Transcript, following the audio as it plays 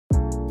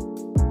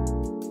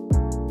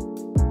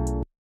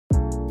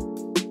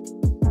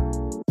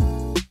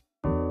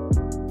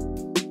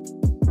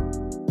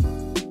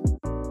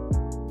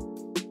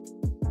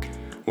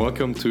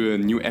Welcome to a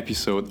new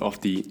episode of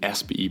the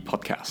SBE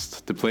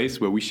podcast, the place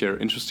where we share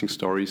interesting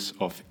stories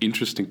of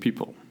interesting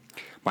people.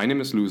 My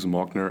name is Louis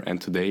Morgner, and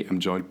today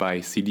I'm joined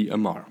by Sidi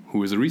Amar,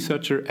 who is a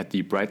researcher at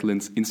the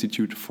Breitland's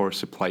Institute for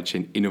Supply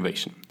Chain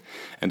Innovation.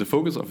 And the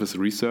focus of his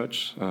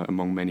research,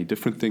 among many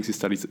different things he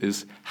studies,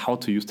 is how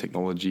to use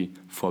technology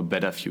for a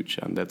better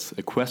future. And that's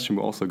a question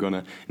we're also going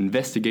to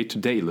investigate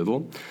today a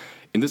little.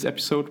 In this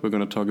episode, we're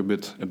going to talk a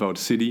bit about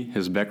Sidi,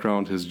 his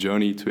background, his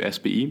journey to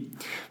SBE.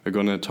 We're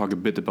going to talk a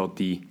bit about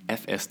the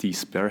FSD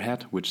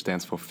spearhead, which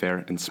stands for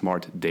Fair and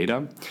Smart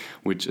Data,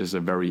 which is a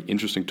very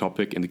interesting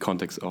topic in the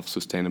context of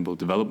sustainable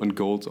development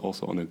goals,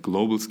 also on a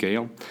global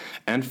scale.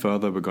 And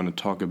further, we're going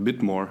to talk a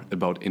bit more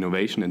about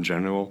innovation in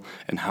general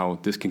and how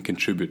this can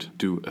contribute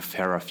to a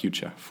fairer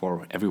future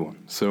for everyone.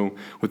 So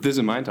with this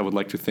in mind, I would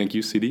like to thank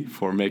you, Sidi,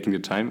 for making the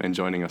time and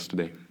joining us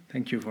today.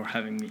 Thank you for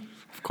having me.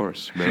 Of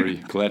course, very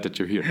glad that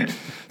you're here.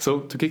 So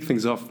to kick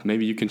things off,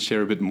 maybe you can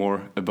share a bit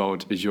more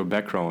about your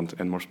background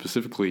and more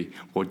specifically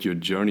what your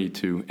journey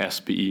to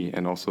SBE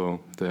and also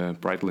the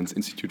Breitland's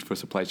Institute for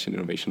Supply Chain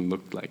Innovation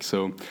looked like.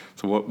 So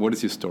what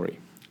is your story?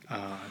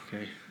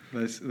 Okay,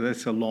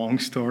 that's a long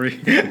story,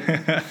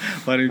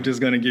 but I'm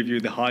just going to give you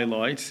the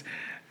highlights.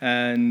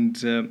 And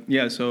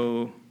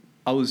so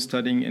I was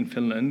studying in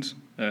Finland.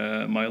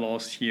 My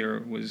last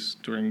year was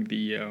during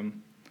the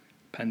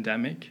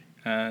pandemic.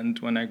 And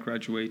when I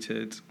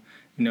graduated,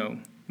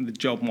 the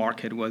job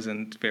market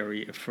wasn't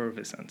very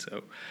effervescent.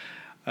 So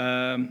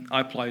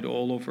I applied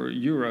all over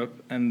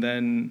Europe, and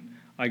then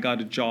I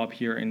got a job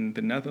here in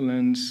the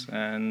Netherlands,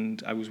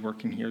 and I was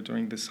working here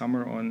during the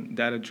summer on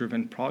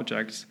data-driven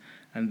projects.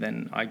 And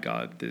then I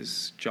got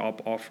this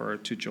job offer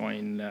to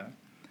join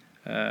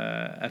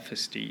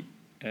FSD,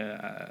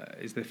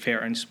 is the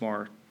Fair and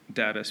Smart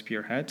Data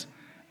Spearhead.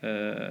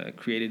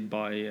 Created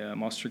by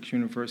Maastricht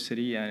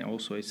University, and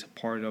also it's a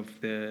part of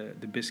the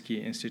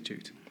SBE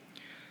Institute.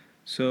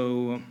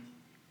 So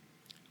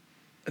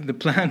the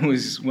plan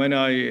was, when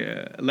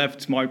I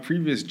left my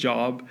previous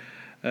job,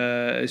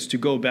 is to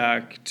go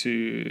back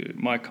to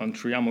my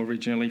country. I'm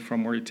originally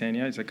from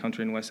Mauritania. It's a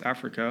country in West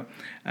Africa.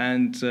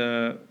 And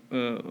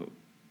the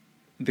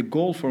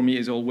goal for me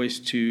is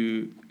always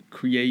to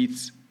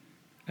create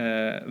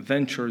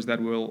ventures that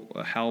will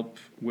help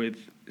with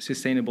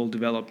sustainable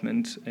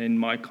development in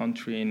my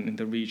country and in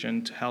the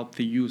region, to help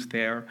the youth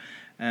there.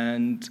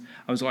 And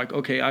I was like,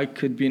 okay, I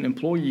could be an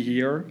employee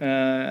here,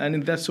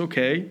 and that's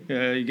okay.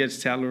 You get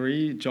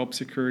salary, job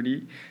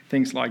security,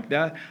 things like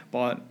that.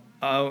 But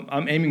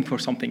I'm aiming for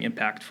something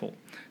impactful.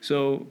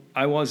 So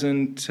I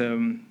wasn't.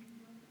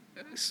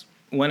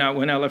 When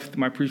I left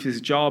my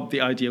previous job,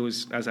 the idea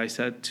was, as I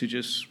said,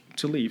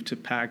 to leave, to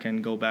pack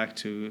and go back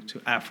to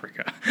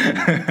Africa.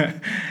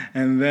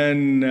 And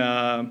then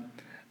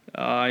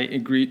I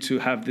agreed to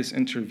have this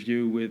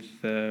interview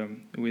with the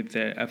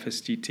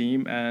FSD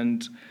team.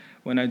 And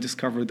when I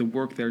discovered the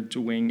work they're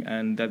doing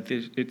and that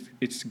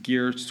it's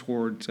geared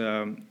toward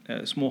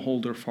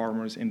smallholder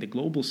farmers in the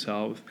global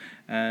south,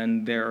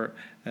 and their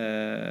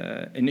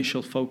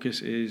initial focus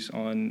is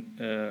on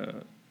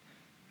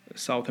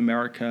South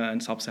America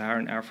and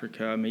Sub-Saharan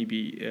Africa,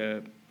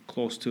 maybe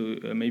close to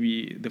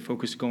maybe the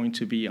focus going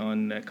to be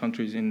on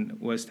countries in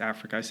West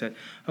Africa. I said,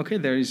 okay,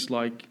 there is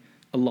like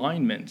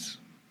alignment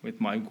with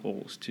my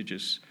goals, to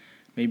just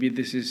maybe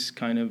this is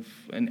kind of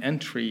an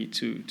entry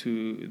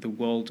to the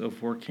world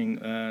of working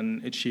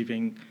and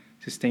achieving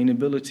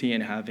sustainability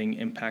and having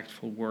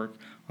impactful work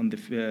on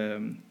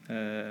the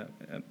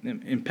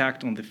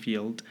impact on the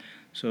field.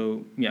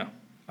 So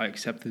I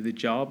accepted the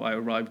job. I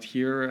arrived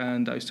here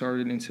and I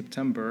started in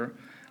September.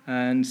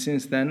 And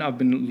since then, I've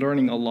been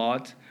learning a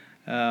lot.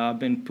 I've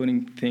been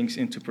putting things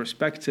into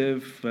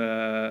perspective,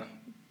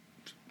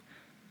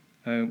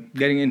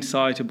 getting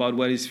insight about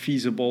what is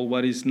feasible,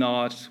 what is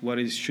not,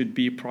 should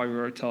be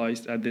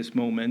prioritized at this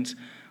moment,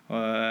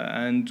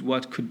 and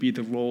what could be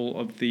the role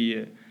of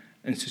the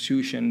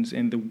institutions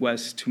in the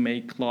West to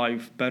make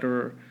life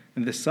better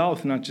in the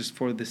South, not just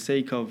for the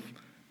sake of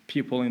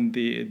people in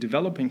the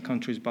developing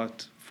countries,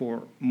 but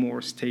for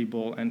more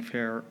stable and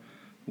fair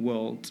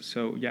world.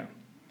 So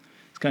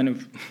it's kind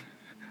of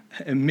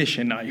a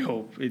mission, I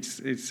hope.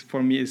 It's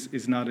for me,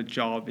 it's not a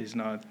job, it's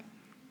not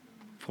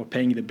for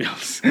paying the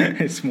bills.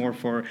 It's more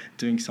for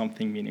doing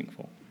something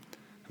meaningful.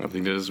 I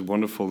think that is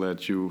wonderful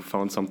that you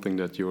found something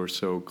that you're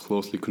so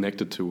closely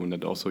connected to, and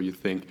that also you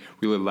think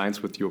really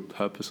aligns with your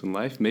purpose in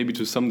life, maybe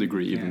to some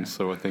degree even. Yeah.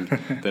 So I think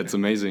that's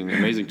amazing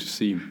to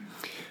see.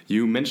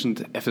 You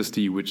mentioned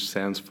FSD, which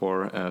stands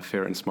for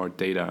Fair and Smart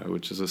Data,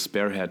 which is a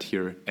spearhead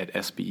here at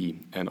SBE.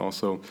 And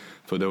also,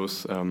 for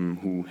those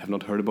who have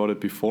not heard about it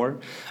before,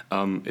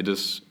 it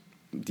is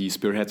the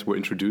spearheads were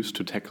introduced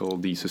to tackle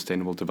the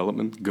Sustainable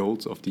Development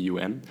Goals of the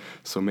UN.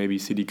 So maybe,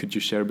 Sidi, could you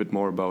share a bit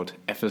more about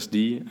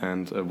FSD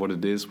and what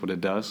it is, what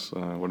it does,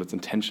 what its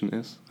intention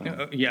is?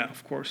 Yeah,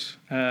 of course.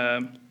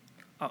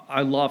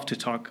 I love to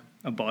talk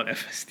about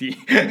FSD.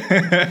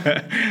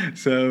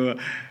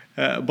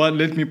 But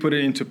let me put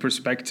it into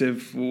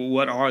perspective.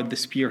 What are the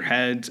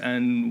spearheads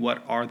and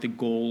what are the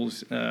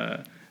goals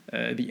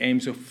the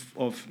aims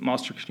of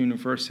Maastricht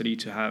University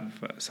to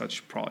have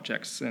such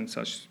projects and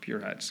such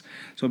spearheads.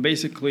 So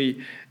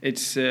basically,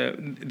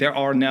 there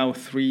are now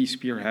 3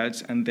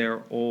 spearheads, and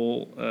they're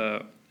all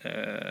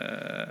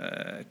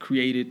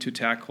created to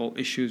tackle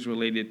issues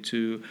related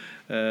to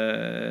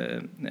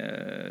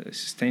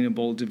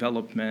sustainable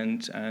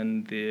development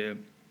and the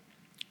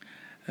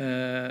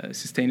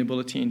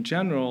sustainability in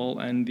general,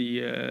 and the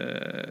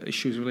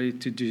issues related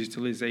to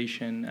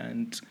digitalization,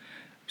 and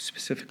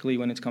specifically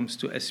when it comes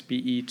to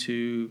SBE,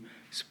 to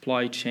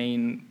supply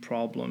chain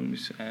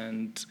problems.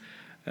 And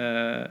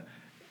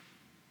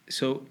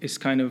so it's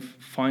kind of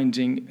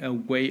finding a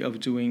way of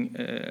doing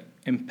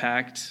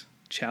impact,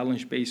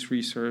 challenge-based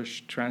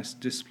research,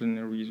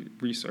 transdisciplinary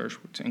research,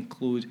 which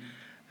include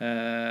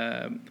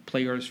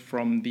players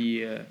from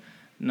the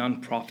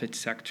nonprofit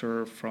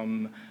sector,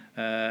 from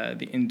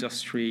the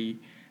industry,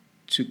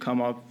 to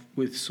come up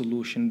with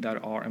solutions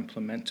that are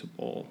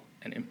implementable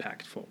and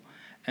impactful,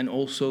 and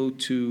also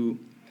to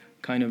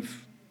kind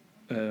of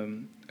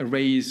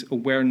raise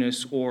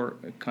awareness, or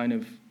kind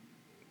of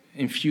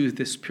infuse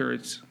the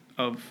spirit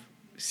of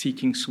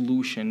seeking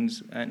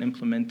solutions and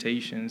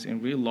implementations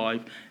in real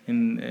life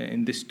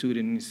in the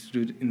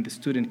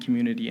student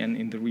community and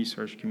in the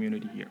research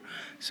community here.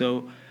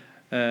 So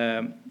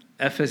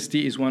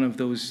FSD is one of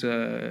those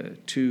 3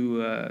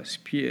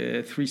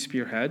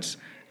 spearheads,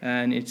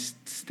 and it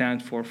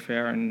stands for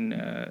Fair and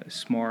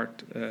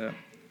Smart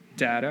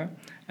Data.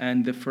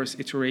 And the first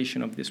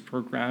iteration of this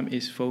program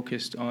is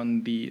focused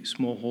on the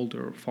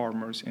smallholder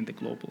farmers in the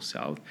global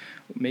south.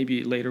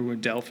 Maybe later we'll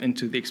delve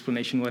into the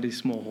explanation what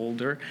is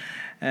smallholder.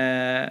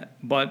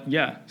 But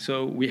yeah,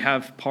 so we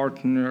have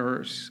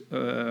partners,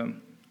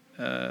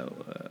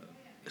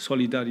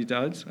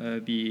 Solidaridad,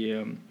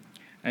 the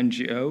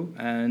NGO,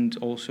 and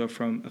also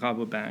from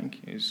Rabobank,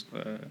 is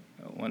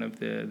one of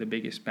the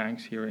biggest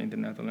banks here in the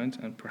Netherlands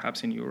and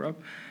perhaps in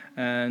Europe.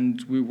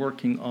 And we're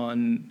working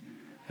on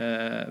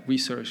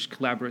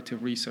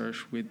collaborative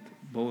research with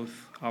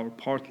both our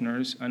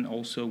partners and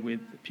also with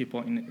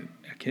people in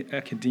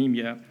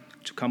academia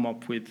to come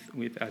up with,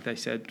 as I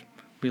said,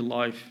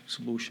 real-life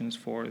solutions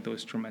for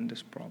those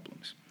tremendous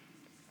problems.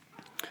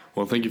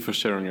 Well, thank you for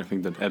sharing. I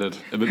think that added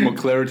a bit more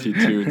clarity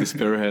to the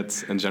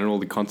spearheads and general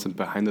the concept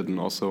behind it, and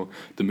also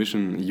the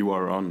mission you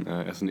are on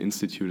as an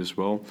institute as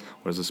well,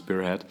 or as a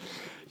spearhead.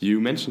 You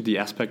mentioned the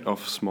aspect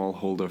of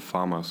smallholder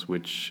farmers,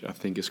 which I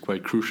think is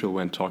quite crucial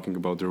when talking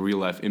about the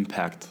real-life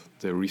impact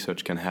the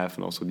research can have,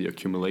 and also the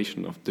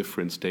accumulation of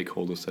different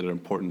stakeholders that are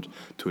important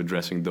to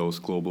addressing those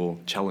global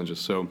challenges.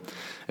 So,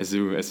 as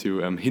you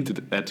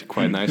hinted at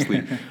quite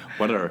nicely,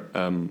 what are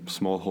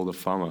smallholder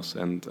farmers,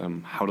 and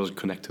how does it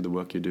connect to the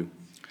work you do?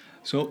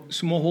 So,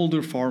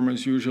 smallholder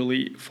farmers,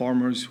 usually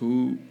farmers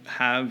who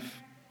have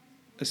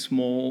a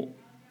small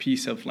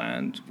piece of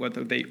land,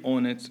 whether they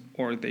own it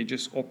or they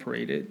just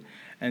operate it,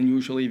 and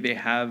usually they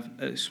have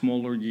a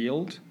smaller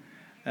yield,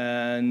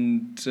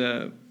 and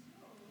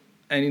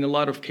in a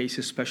lot of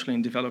cases, especially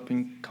in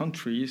developing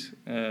countries,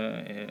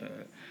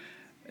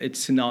 it's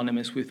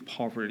synonymous with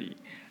poverty,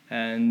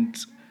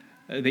 and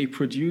they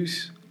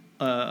produce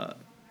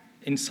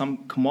in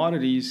some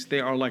commodities. They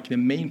are like the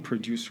main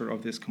producer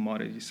of this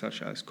commodity,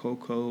 such as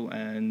cocoa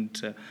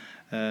and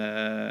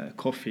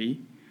coffee,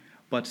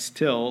 but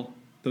still,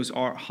 those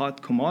are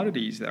hot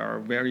commodities that are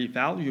very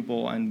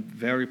valuable and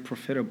very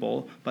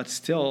profitable, but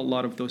still a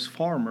lot of those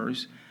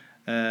farmers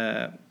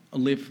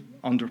live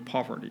under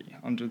poverty,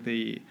 under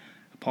the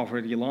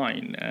poverty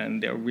line,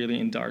 and they're really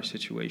in dire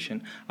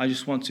situation. I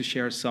just want to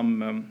share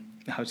some,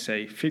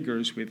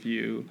 figures with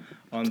you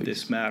on Please.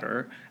 This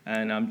matter,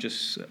 and I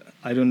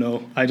don't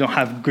know, I don't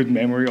have good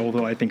memory,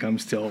 although I think I'm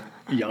still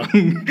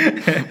young.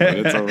 But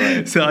it's all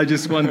right. So I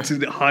just want to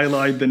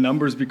highlight the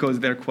numbers because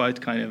they're quite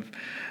kind of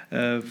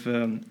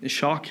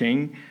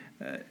shocking.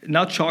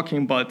 Not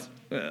shocking, but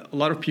a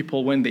lot of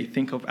people, when they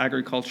think of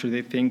agriculture,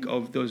 they think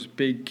of those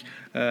big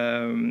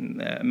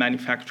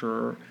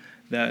manufacturers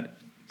that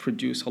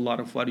produce a lot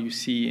of what you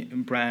see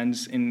in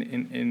brands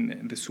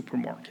in the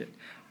supermarket.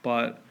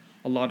 But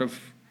a lot of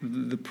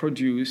the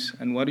produce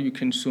and what you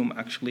consume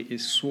actually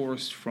is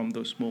sourced from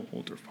those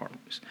smallholder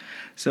farmers.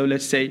 So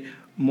let's say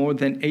more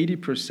than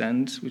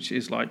 80%, which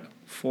is like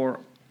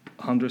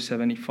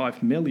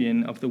 475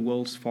 million of the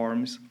world's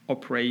farms,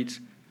 operate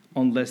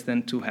on less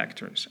than 2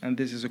 hectares. And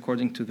this is,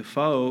 according to the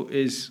FAO,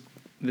 is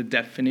the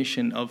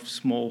definition of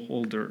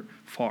smallholder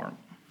farm.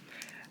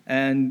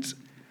 And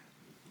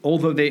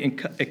although they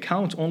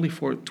account only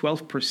for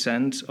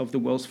 12% of the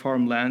world's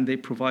farmland, they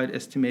provide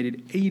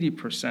estimated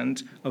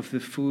 80% of the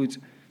food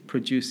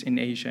produced in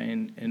Asia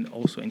and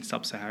also in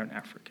sub-Saharan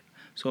Africa.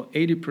 So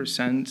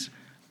 80%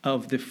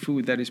 of the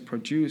food that is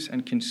produced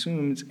and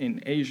consumed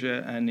in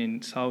Asia and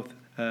in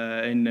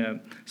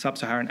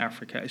sub-Saharan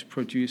Africa is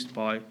produced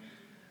by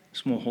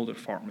smallholder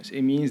farmers.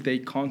 It means they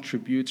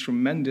contribute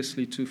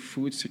tremendously to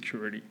food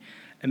security.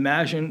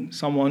 Imagine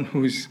someone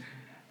who's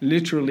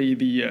literally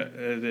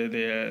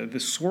the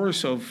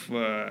source of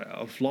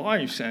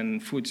lives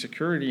and food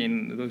security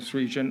in those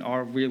regions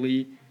are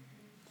really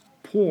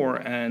poor,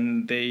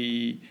 and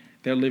they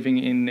they're living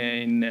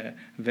in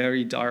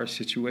very dire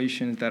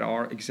situations that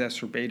are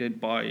exacerbated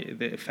by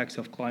the effects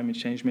of climate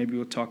change. Maybe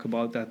we'll talk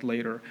about that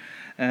later.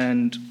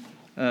 And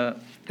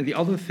the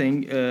other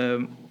thing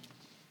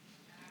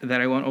that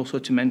I want also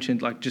to mention,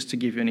 like just to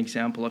give you an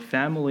example, a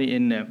family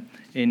in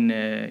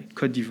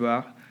Côte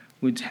d'Ivoire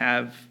would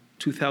have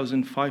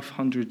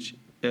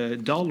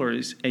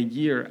 $2,500 a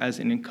year as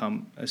an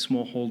income. A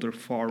smallholder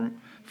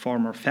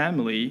farmer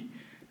family,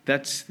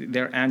 that's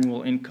their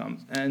annual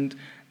income. And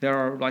there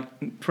are like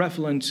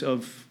prevalence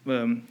of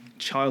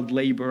child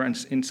labor and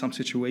in some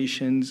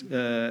situations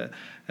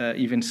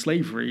even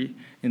slavery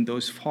in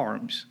those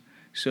farms.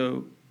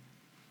 So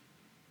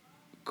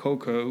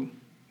cocoa,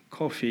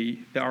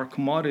 coffee, there are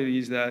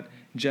commodities that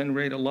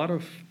generate a lot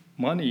of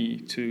money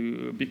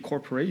to big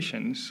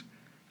corporations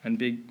and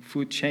big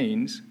food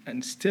chains,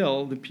 and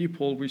still the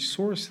people we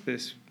source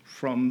this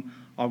from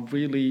are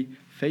really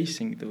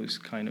facing those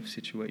kind of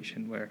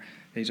situation where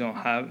they don't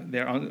have,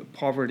 they're on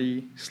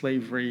poverty,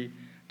 slavery,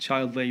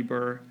 child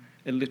labor,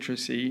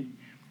 illiteracy.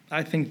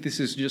 I think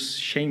this is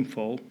just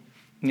shameful,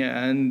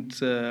 and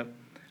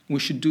we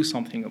should do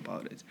something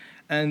about it.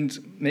 And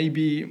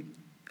maybe,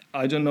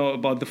 I don't know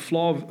about the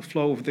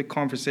flow of the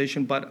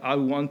conversation, but I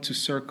want to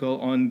circle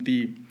on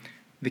the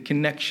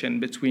connection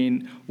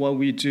between what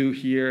we do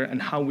here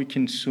and how we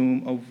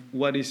consume of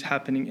what is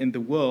happening in the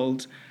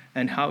world,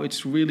 and how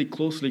it's really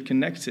closely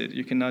connected.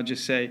 You cannot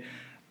just say,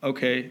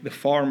 okay, the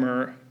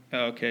farmer,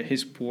 okay,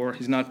 he's poor,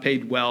 he's not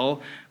paid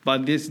well,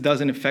 but this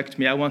doesn't affect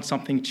me. I want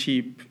something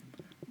cheap.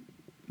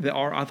 There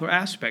are other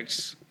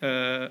aspects.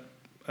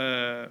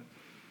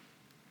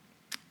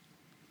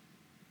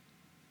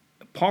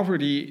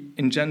 Poverty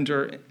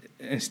engender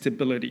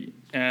instability,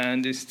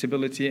 and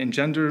instability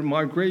engender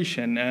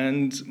migration,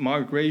 and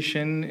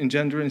migration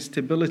engender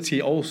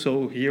instability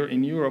also here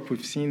in Europe.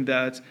 We've seen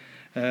that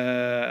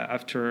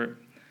after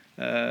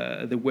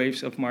the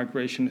waves of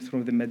migration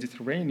through the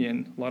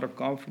Mediterranean, a lot of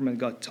government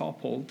got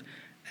toppled.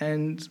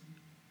 And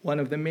one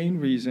of the main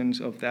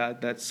reasons of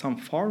that some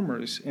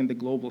farmers in the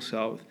global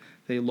south,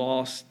 they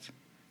lost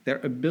their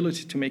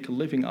ability to make a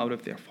living out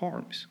of their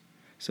farms.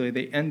 So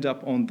they end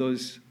up on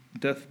those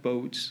death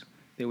boats.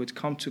 They would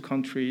come to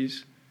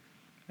countries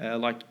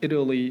like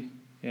Italy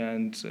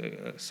and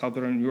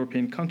southern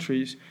European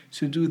countries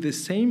to do the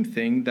same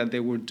thing that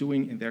they were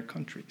doing in their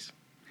countries.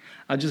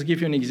 I'll just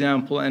give you an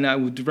example, and I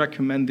would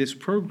recommend this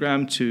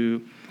program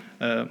to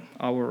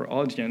our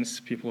audience,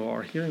 people who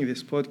are hearing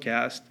this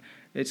podcast.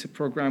 It's a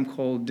program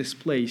called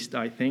Displaced,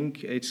 I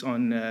think. It's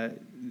on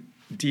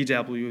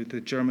DW,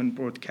 the German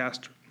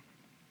broadcaster.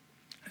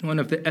 And one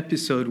of the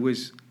episodes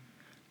was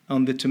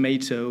on the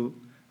tomato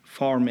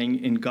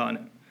farming in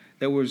Ghana.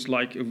 There was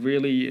like a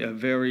really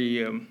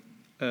very,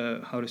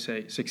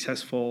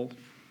 successful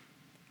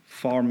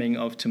farming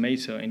of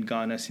tomato in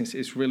Ghana, since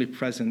it's really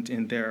present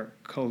in their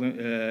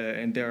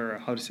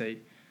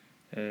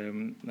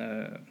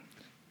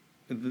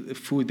the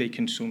food they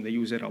consume. They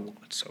use it a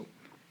lot. So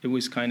it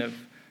was kind of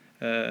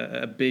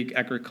a big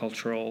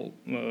agricultural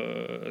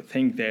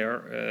thing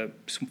there.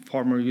 Some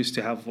farmer used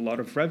to have a lot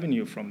of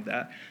revenue from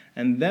that.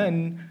 And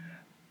then,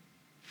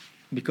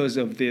 because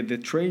of the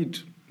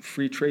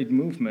free trade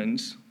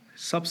movements,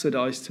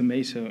 subsidized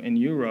tomato in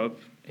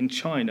Europe, in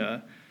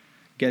China,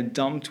 get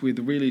dumped with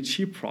really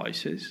cheap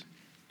prices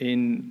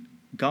in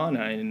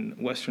Ghana, in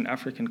Western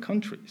African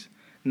countries.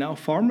 Now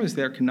farmers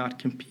there cannot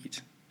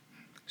compete.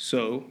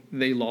 So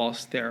they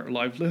lost their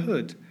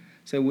livelihood.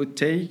 So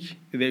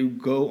they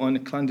would go on a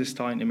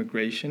clandestine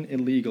immigration,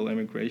 illegal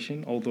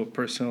immigration, although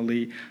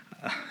personally,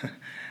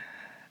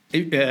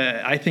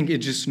 I think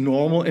it's just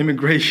normal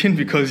immigration,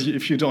 because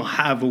if you don't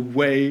have a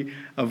way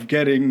of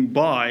getting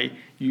by,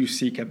 you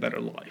seek a better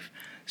life.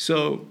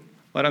 So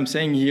what I'm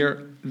saying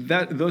here,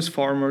 that those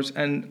farmers,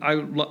 and I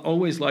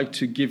always like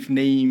to give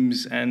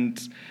names and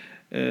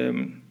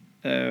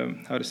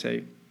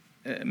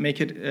make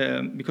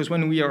it, because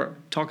when we are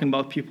talking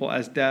about people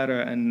as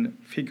data and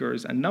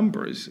figures and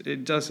numbers,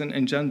 it doesn't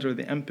engender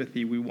the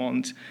empathy we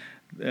want.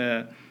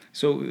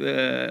 So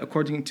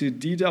according to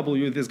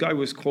DW, this guy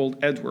was called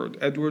Edward.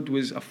 Edward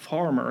was a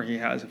farmer. He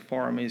has a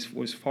farm. He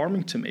was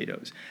farming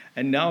tomatoes.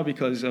 And now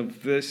because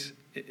of this,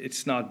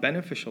 it's not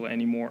beneficial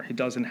anymore. He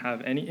doesn't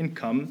have any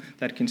income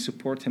that can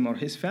support him or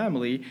his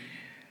family.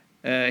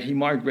 He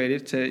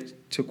migrated,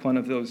 took one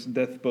of those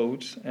death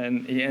boats,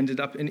 and he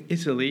ended up in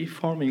Italy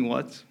farming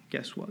what?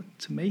 Guess what?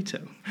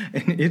 Tomato.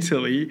 In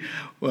Italy,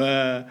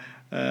 in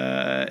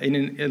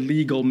an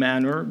illegal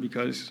manner,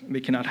 because they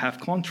cannot have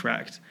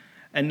contracts.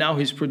 And now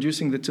he's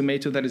producing the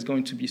tomato that is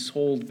going to be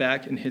sold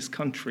back in his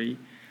country,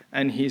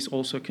 and he's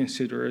also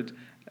considered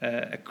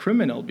a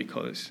criminal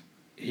because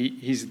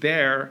he's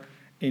there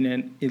in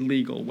an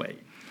illegal way.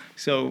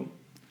 So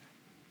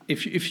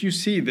if you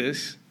see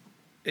this,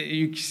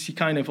 you see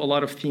kind of a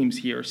lot of themes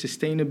here: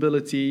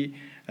 sustainability,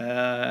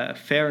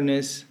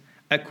 fairness,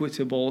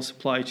 equitable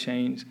supply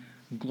chains,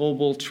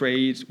 global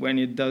trade when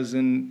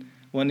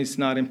it's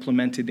not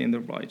implemented in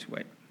the right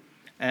way.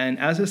 And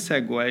as a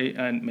segue,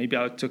 and maybe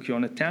I took you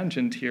on a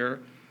tangent here,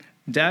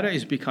 data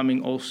is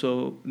becoming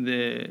also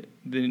the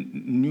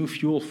new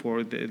fuel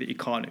for the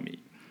economy.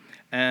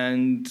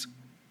 And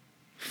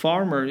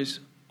farmers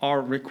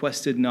are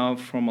requested now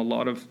from a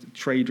lot of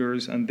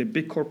traders and the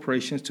big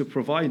corporations to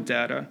provide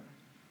data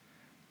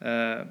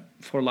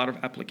for a lot of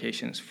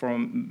applications,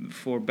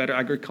 for better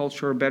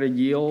agriculture, better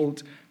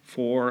yield,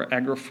 for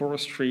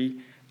agroforestry.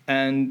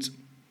 And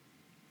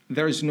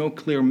there is no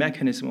clear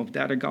mechanism of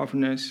data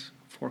governance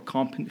for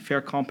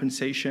fair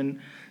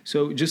compensation.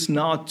 So just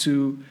not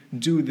to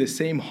do the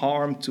same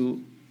harm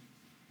to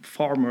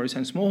farmers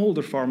and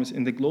smallholder farmers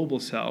in the global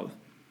south,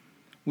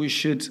 we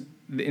should,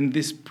 in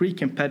this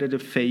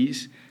pre-competitive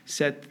phase,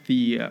 set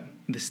the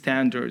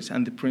standards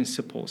and the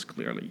principles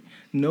clearly.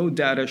 No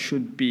data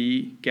should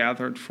be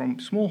gathered from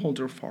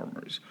smallholder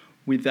farmers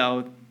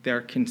without their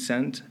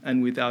consent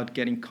and without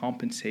getting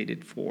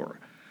compensated for.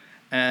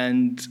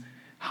 And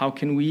how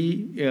can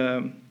we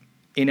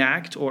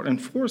enact or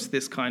enforce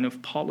this kind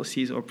of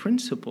policies or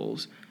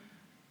principles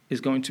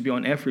is going to be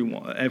on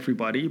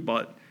everybody,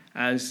 but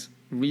as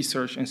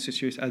research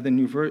institutes, as the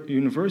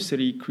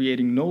university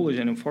creating knowledge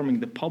and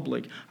informing the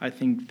public, I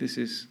think this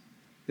is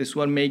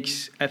what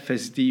makes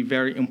FSD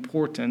very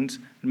important,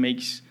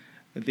 makes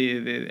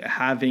the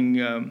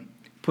having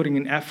putting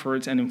in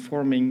efforts and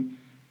informing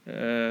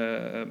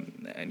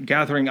and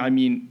gathering,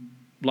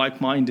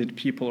 like-minded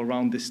people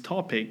around this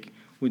topic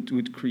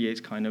would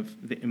create kind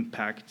of the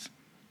impact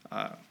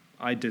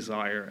I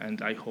desire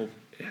and I hope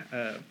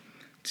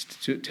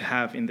to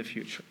have in the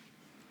future.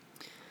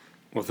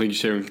 Well, thank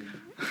you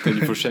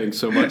for sharing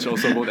so much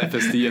also about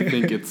FSD. I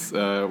think it's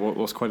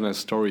was quite a nice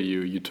story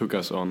you took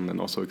us on, and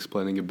also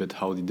explaining a bit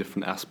how the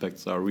different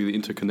aspects are really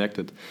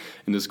interconnected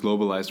in this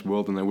globalized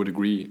world. And I would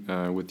agree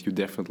with you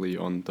definitely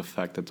on the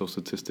fact that those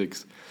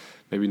statistics,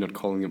 maybe not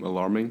calling them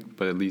alarming,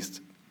 but at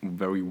least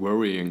very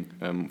worrying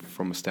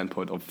from a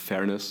standpoint of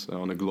fairness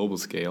on a global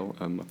scale.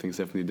 I think it's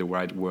definitely the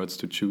right words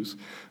to choose.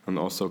 And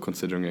also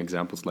considering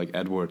examples like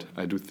Edward,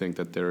 I do think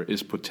that there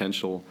is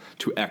potential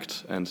to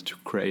act and to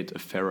create a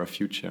fairer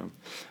future,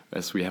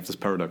 as we have this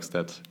paradox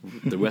that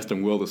the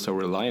Western world is so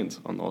reliant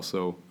on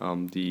also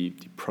the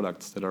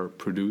products that are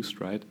produced,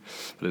 right?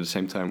 But at the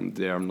same time,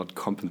 they are not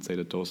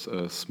compensated, those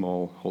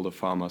smallholder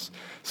farmers.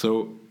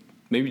 So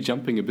maybe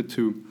jumping a bit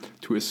to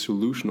a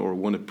solution or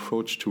one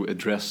approach to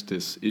address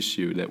this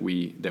issue that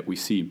we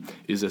see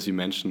is, as you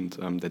mentioned,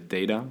 that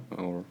data,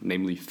 or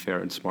namely fair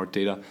and smart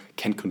data,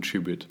 can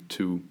contribute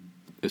to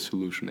a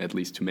solution, at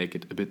least to make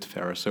it a bit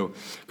fairer. So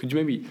could you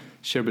maybe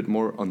share a bit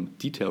more on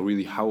detail,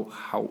 really,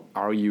 how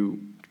are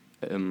you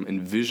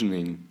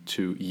envisioning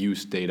to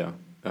use data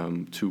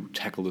to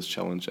tackle this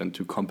challenge and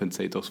to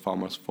compensate those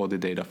farmers for the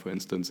data, for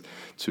instance,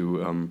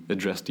 to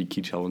address the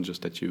key challenges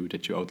that you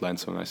outlined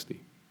so nicely?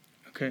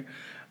 Okay,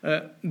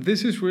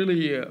 this is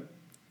really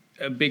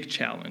a big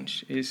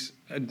challenge. Is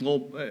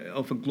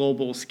of a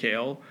global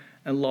scale.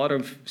 A lot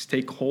of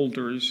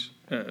stakeholders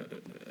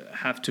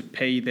have to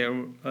play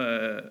their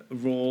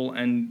role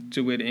and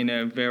do it in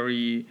a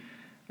very,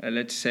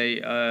 let's say,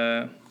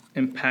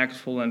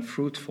 impactful and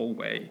fruitful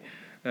way.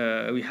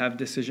 We have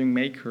decision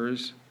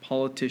makers,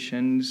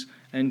 politicians,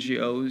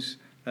 NGOs,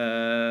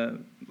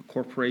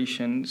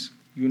 corporations,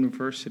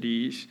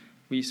 universities,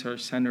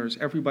 research centers.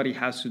 Everybody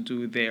has to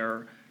do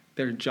their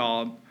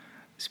job,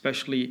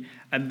 especially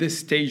at this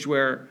stage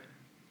where,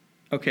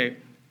 okay,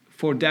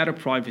 for data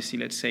privacy,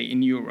 let's say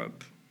in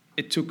Europe,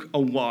 it took a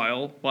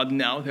while, but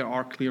now there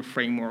are clear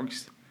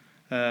frameworks.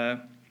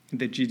 The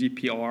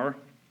GDPR,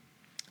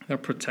 they're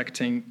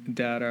protecting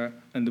data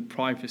and the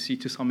privacy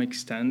to some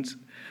extent.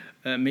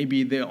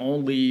 Maybe the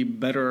only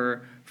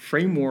better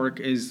framework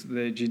is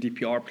the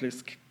GDPR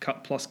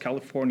plus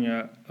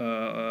California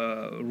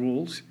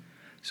rules.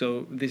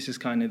 So this is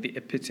kind of the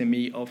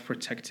epitome of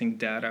protecting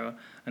data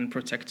and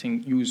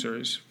protecting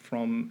users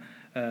from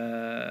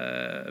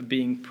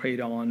being preyed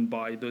on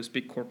by those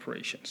big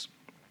corporations.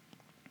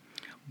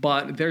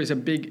 But there is a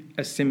big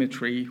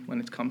asymmetry when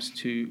it comes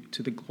to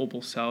the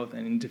global south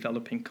and in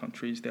developing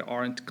countries. There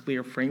aren't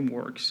clear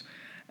frameworks.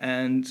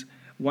 And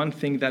one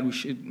thing that we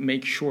should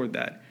make sure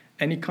that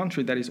any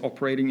country that is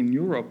operating in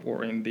Europe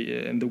or in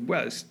the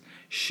West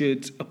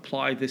should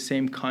apply the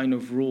same kind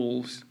of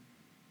rules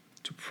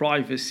to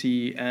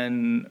privacy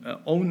and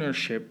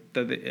ownership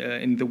that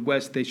in the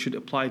West they should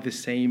apply the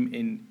same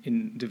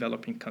in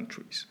developing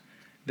countries.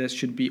 That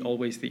should be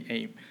always the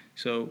aim.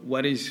 So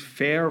what is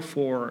fair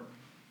for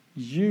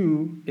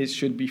you, it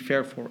should be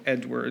fair for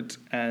Edward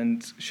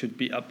and should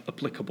be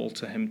applicable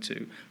to him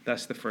too.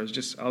 That's the first,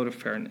 just out of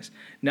fairness.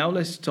 Now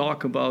let's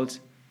talk about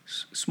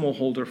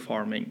smallholder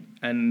farming.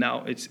 And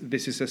now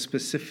this is a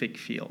specific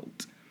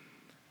field.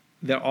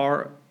 There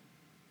are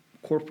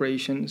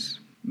corporations,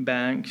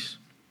 banks,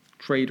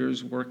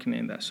 traders working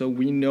in that. So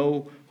we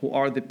know who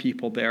are the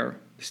people there,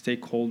 the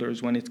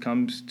stakeholders, when it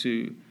comes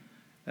to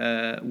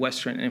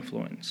Western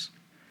influence.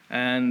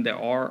 And there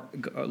are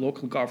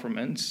local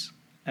governments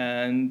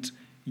and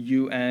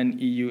UN,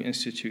 EU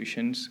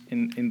institutions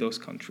in those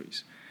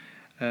countries.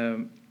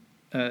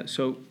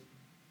 So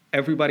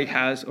everybody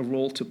has a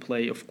role to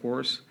play, of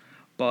course,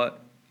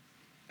 but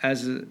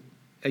as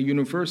a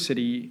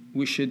university,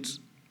 we should,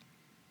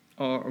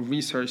 or a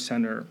research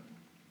center,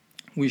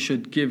 we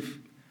should give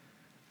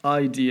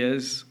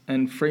ideas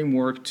and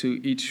framework to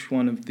each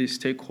one of the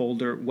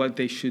stakeholder, what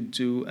they should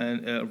do and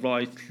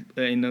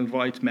in the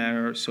right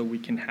manner, so we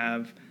can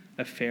have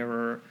a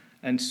fairer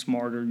and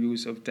smarter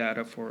use of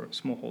data for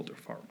smallholder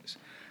farmers.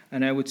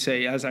 And I would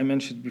say, as I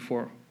mentioned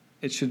before,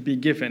 it should be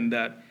given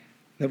that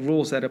the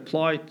rules that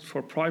apply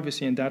for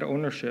privacy and data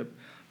ownership,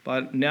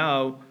 but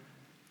now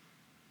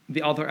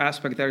the other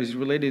aspect that is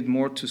related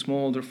more to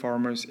smallholder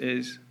farmers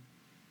is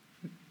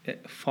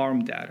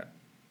farm data.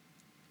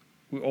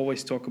 We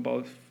always talk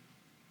about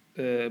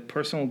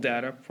personal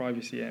data,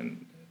 privacy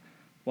and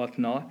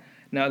whatnot.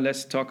 Now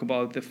let's talk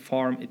about the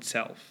farm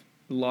itself.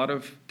 A lot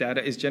of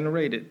data is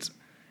generated,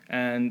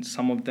 and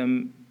some of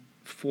them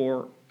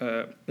for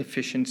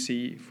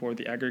efficiency, for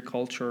the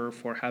agriculture,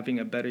 for having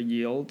a better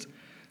yield.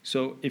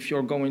 So if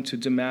you're going to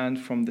demand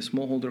from the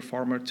smallholder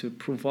farmer to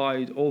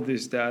provide all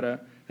this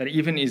data that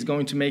even is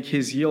going to make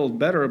his yield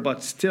better,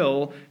 but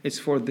still it's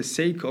for the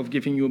sake of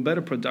giving you a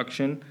better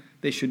production,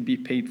 they should be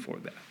paid for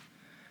that.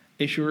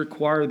 If you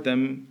require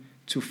them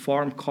to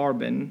farm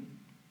carbon,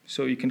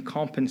 so you can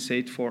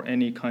compensate for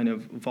any kind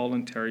of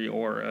voluntary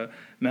or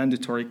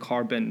mandatory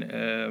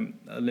carbon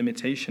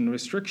limitation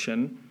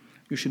restriction,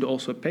 you should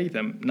also pay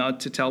them, not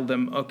to tell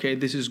them, okay,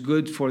 this is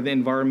good for the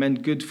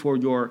environment, good for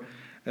your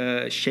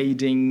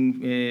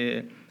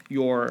shading,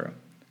 your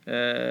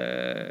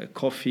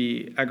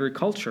coffee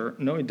agriculture.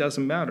 No, it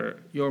doesn't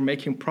matter. You're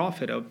making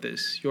profit of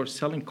this. You're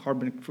selling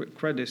carbon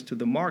credits to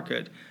the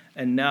market,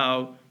 and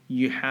now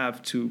you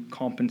have to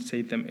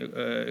compensate them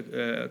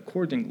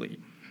accordingly.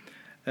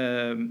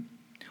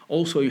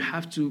 Also, you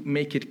have to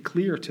make it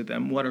clear to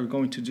them what are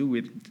going to do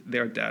with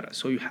their data.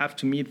 So you have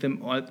to meet them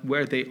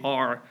where they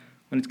are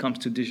when it comes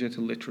to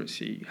digital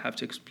literacy. You have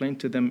to explain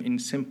to them in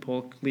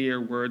simple,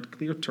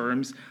 clear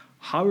terms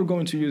how you're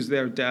going to use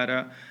their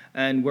data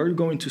and where you're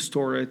going to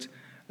store it.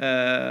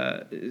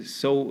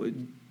 So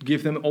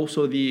give them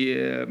also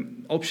the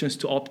options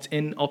to opt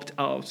in, opt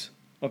out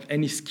of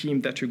any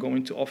scheme that you're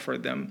going to offer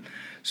them.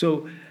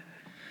 So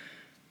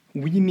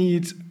we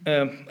need,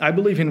 I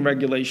believe in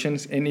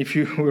regulations, and if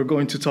you were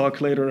going to talk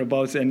later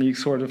about any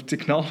sort of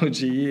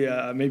technology,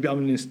 maybe I'm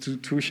an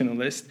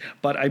institutionalist,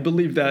 but I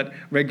believe that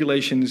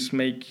regulations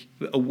make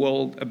a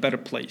world a better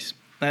place.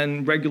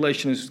 And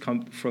regulations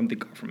come from the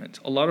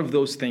government. A lot of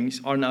those things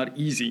are not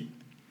easy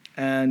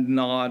and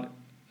not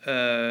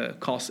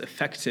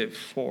cost-effective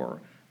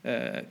for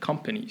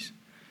companies.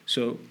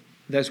 So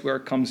that's where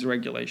comes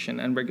regulation,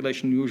 and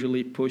regulation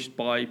usually pushed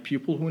by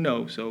people who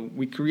know. So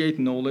we create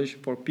knowledge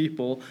for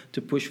people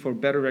to push for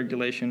better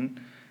regulation,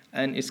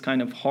 and it's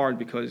kind of hard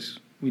because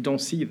we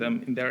don't see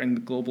them. They're in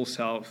the global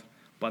south,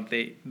 but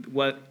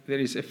what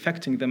is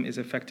affecting them is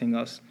affecting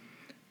us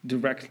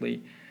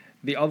directly.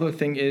 The other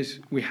thing is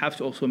we have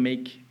to also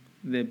make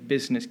the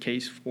business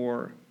case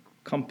for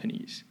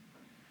companies.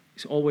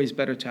 It's always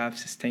better to have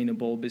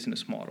sustainable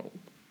business model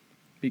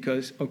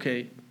because,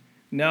 okay,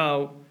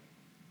 now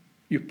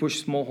you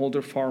push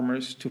smallholder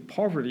farmers to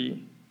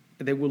poverty,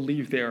 they will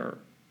leave their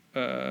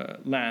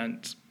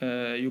land.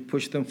 You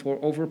push them for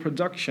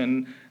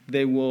overproduction,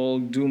 they will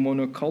do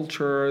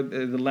monoculture,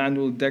 the land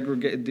will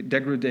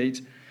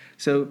degrade.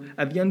 So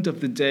at the end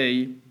of the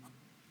day,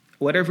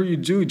 whatever you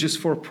do just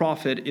for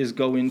profit is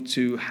going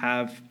to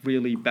have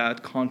really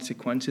bad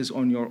consequences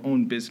on your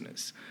own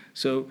business.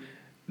 So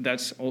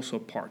that's also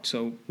part.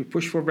 So we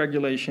push for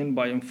regulation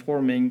by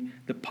informing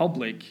the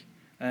public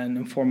and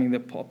informing the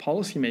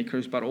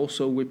policymakers, but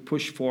also we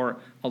push for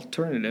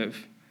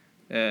alternative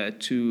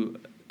to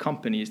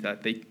companies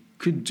that they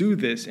could do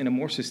this in a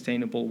more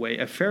sustainable way,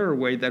 a fairer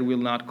way that will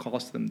not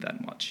cost them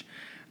that much.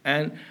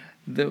 And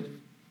the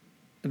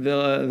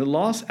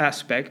last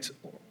aspect,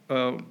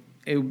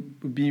 it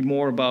would be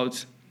more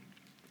about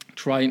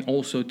trying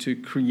also to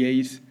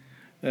create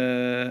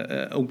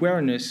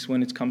awareness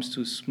when it comes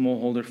to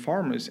smallholder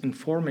farmers,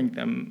 informing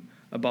them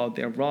about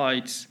their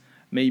rights,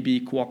 maybe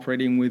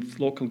cooperating with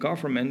local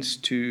governments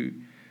to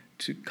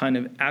kind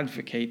of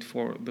advocate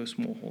for the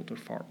smallholder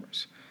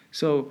farmers.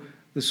 So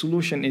the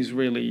solution is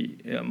really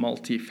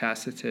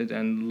multifaceted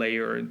and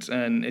layered,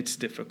 and it's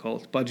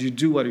difficult, but you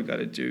do what you got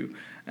to do.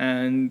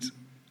 And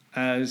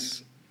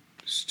as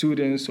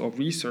students or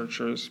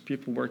researchers,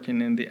 people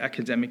working in the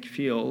academic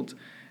field,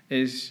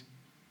 is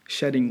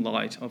shedding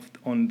light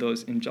on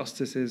those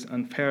injustices,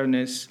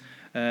 unfairness,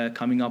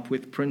 coming up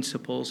with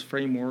principles,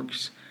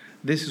 frameworks.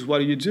 This is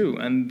what you do.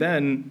 And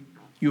then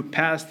you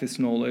pass this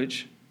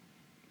knowledge,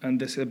 and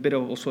there's a bit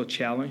of also a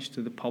challenge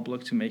to the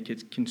public to make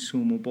it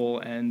consumable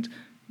and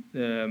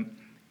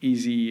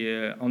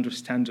easy,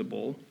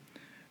 understandable.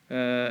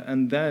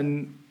 And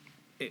then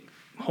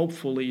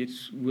hopefully it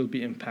will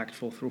be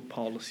impactful through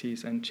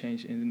policies and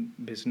change in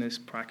business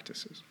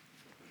practices.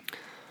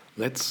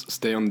 Let's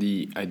stay on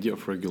the idea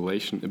of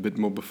regulation a bit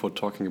more before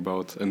talking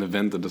about an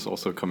event that is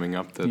also coming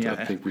up that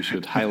I think we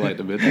should highlight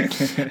a bit.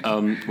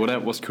 What I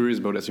was curious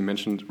about, as you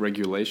mentioned,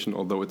 regulation,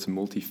 although it's a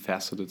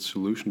multifaceted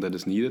solution that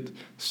is needed,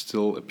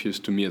 still appears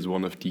to me as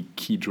one of the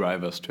key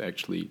drivers to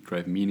actually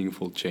drive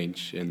meaningful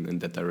change in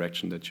that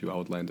direction that you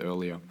outlined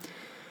earlier.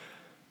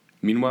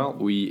 Meanwhile,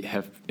 we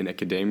have in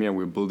academia,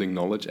 we're building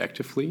knowledge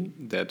actively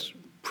that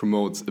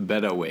promotes a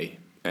better way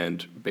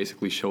and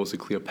basically shows a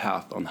clear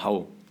path on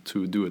how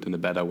to do it in a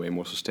better way,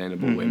 more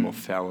sustainable way, more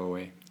fairer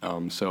way.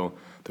 So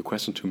the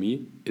question to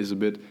me is a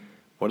bit,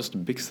 what is the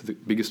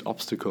biggest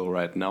obstacle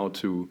right now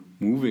to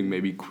moving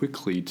maybe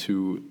quickly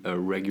to a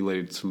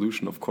regulated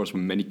solution? Of course,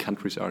 when many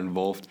countries are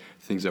involved,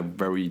 things are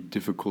very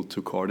difficult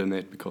to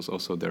coordinate because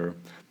also there are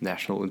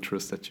national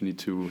interests that you need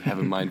to have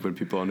in mind when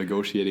people are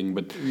negotiating.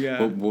 But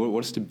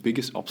what is the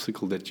biggest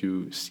obstacle that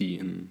you see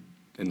in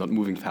not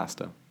moving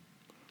faster?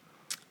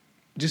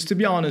 Just to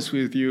be honest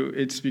with you,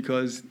 it's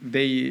because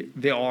they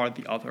are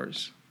the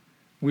others.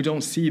 We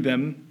don't see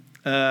them.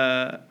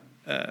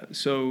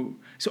 So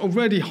it's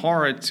already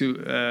hard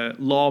to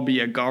lobby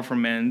a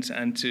government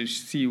and to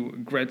see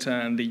what Greta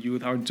and the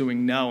youth are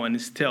doing now,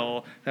 and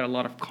still there are a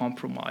lot of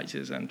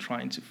compromises and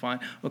trying to find,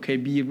 okay,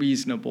 be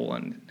reasonable.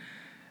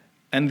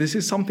 And this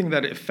is something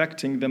that is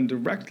affecting them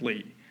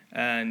directly,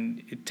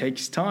 and it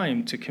takes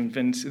time to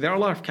convince. There are a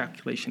lot of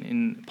calculation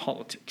in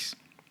politics.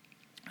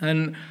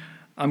 And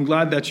I'm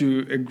glad that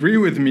you agree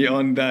with me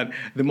on that.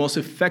 The most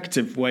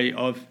effective way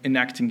of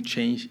enacting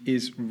change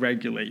is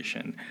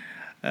regulation.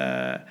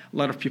 A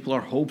lot of people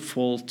are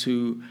hopeful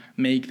to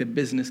make the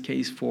business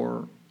case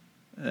for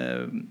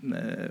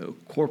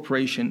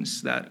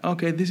corporations that,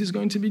 okay, this is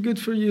going to be good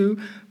for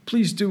you.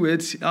 Please do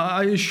it.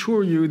 I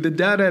assure you, the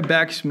data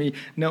backs me.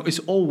 No, it's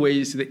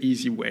always the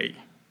easy way.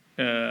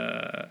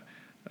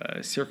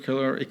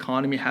 Circular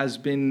economy has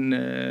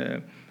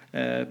been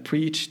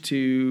preached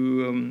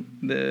to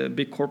the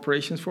big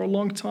corporations for a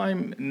long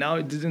time. Now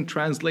it didn't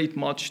translate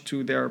much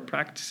to their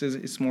practices.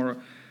 It's more,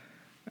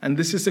 and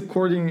this is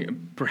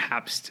according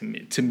perhaps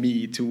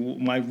to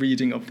my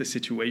reading of the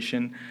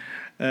situation.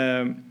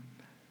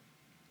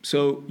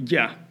 So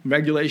yeah,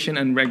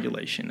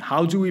 regulation.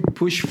 How do we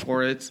push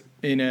for it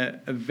in a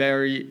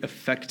very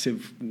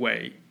effective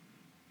way?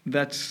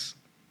 That's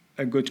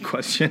a good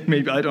question.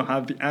 Maybe I don't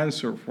have the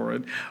answer for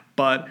it,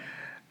 but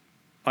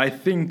I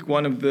think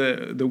one of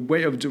the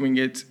way of doing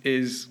it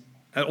is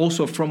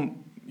also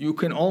you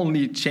can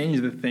only change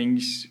the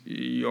things.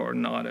 You're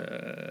not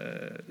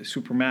a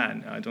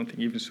Superman. I don't think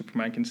even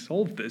Superman can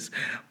solve this,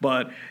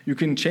 but you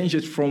can change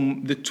it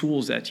from the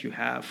tools that you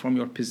have, from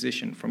your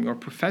position, from your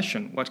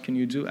profession. What can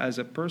you do as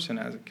a person,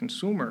 as a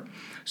consumer?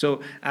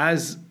 So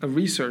as a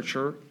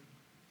researcher,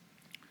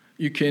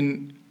 you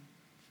can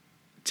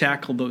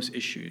tackle those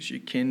issues. You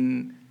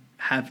can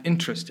have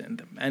interest in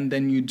them, and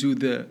then you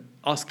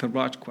ask the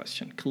right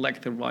question,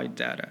 collect the right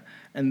data,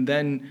 and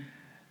then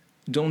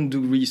don't do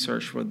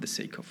research for the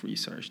sake of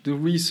research. Do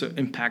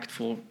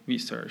impactful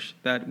research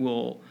that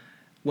will,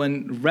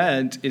 when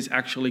read, is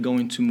actually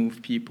going to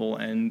move people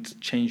and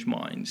change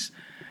minds.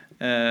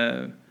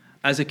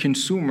 As a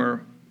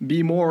consumer,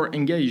 be more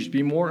engaged,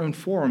 be more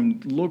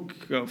informed, look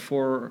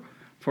for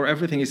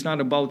everything. It's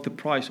not about the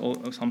price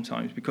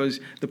sometimes,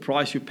 because the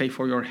price you pay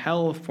for your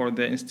health, for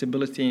the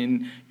instability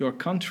in your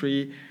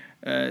country,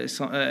 it's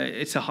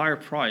a higher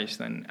price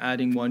than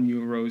adding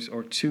 €1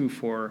 or 2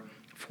 for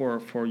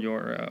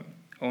your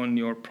on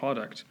your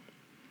product.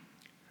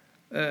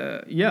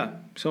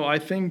 So I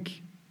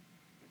think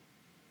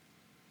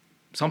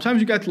sometimes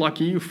you get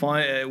lucky. You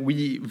find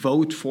we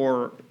vote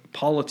for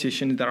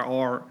politicians that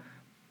are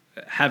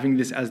having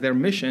this as their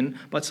mission,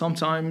 but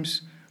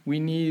sometimes we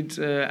need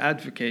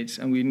advocates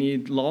and we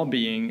need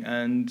lobbying,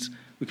 and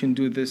we can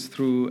do this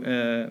through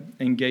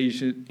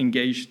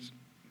engaged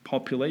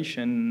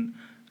population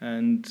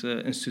and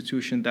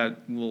institution that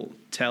will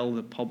tell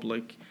the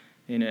public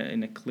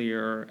in a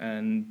clear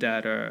and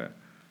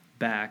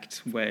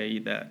data-backed way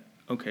that,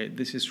 okay,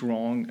 this is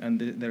wrong, and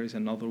there is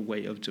another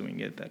way of doing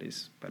it that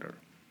is better.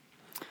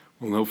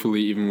 Well,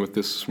 hopefully, even with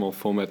this small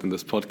format in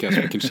this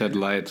podcast, we can shed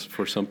light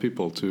for some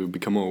people to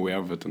become more aware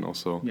of it and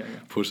also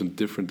push in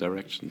different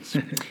directions.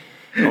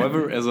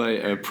 However, as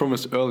I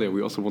promised earlier,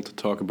 we also want to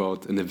talk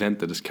about an event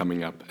that is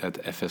coming up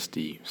at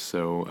FSD.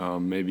 So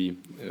maybe,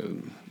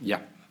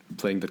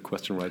 playing that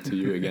question right to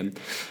you again.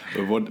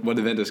 What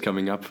event is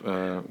coming up?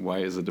 Why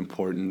is it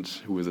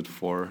important? Who is it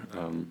for?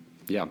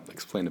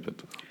 Explain a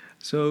bit.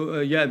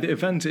 So, the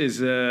event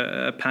is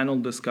a panel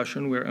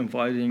discussion. We're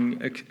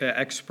inviting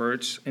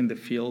experts in the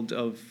field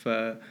of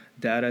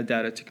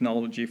data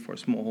technology for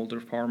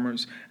smallholder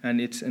farmers, and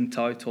it's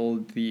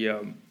entitled the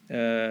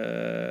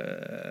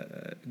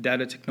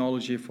Data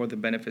Technology for the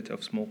Benefit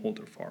of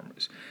Smallholder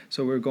Farmers.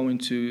 So we're going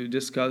to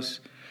discuss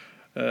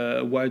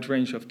a wide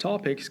range of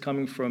topics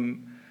coming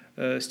from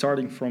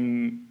starting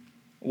from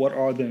what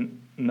are the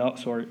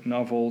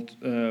novel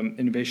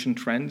innovation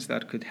trends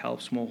that could help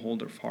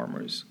smallholder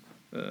farmers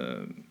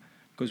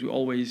because we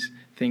always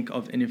think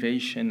of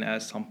innovation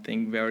as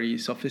something very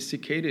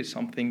sophisticated,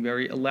 something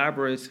very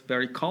elaborate,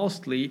 very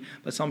costly,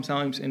 but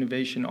sometimes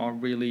innovation are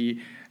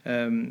really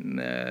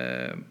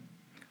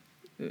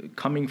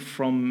coming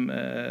from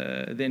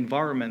the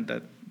environment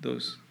that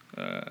those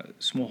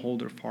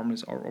smallholder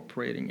farmers are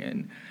operating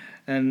in.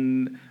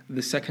 And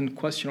the second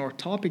question or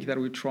topic that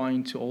we're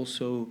trying to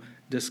also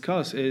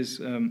discuss is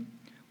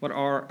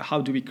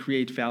how do we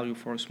create value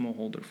for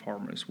smallholder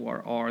farmers?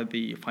 What are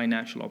the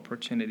financial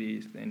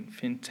opportunities in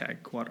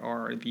fintech? What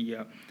are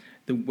the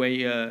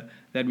way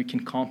that we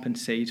can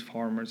compensate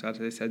farmers,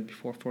 as I said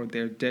before, for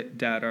their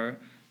data?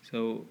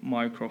 So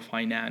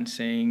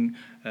microfinancing.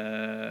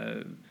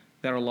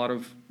 There are a lot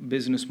of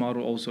business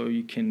models also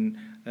you can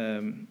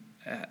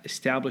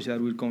establish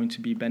that are going to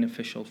be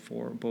beneficial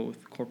for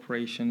both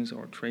corporations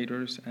or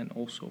traders and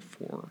also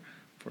for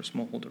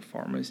smallholder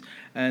farmers.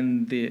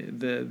 And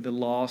the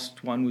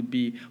last one would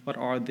be, what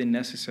are the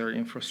necessary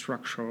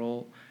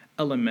infrastructural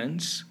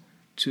elements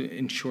to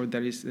ensure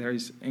that there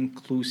is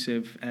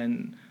inclusive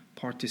and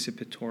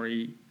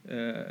participatory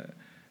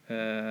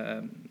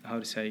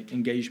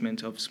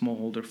engagement of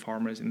smallholder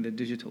farmers in the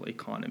digital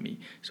economy.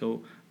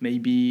 So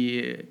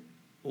maybe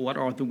what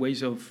are the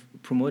ways of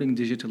promoting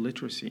digital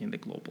literacy in the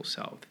global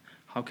south?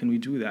 How can we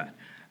do that?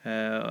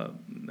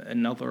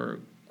 Another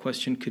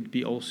question could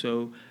be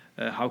also,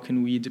 how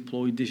can we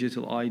deploy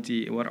digital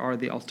ID? What are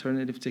the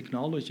alternative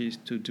technologies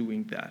to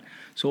doing that?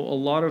 So a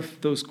lot of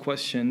those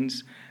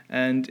questions,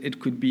 and it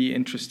could be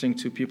interesting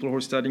to people who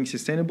are studying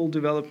sustainable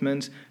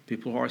development,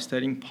 people who are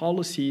studying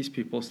policies,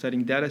 people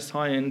studying data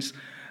science.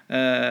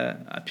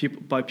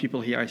 By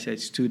people here, I say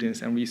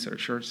students and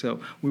researchers. So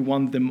we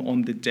want them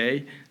on the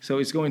day. So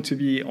it's going to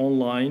be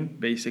online,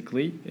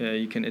 basically.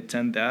 You can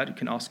attend that. You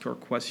can ask your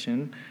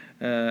question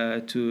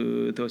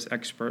to those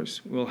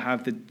experts. We'll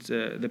have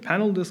the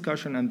panel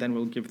discussion, and then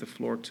we'll give the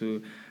floor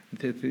to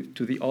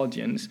the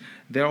audience.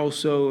 There are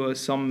also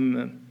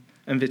some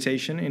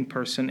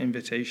in-person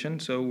invitation.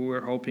 So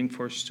we're hoping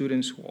for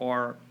students who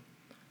are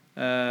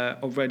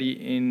already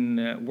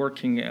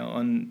working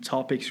on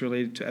topics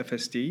related to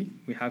FSD.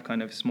 We have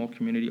kind of a small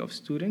community of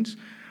students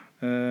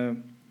to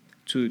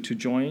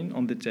join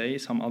on the day.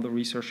 Some other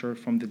researchers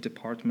from the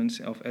departments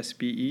of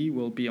SBE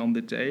will be on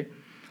the day.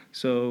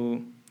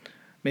 So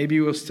maybe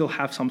we'll still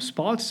have some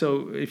spots.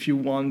 So if you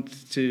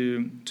want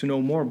to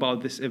know more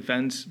about this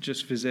event,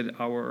 just visit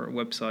our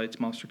website,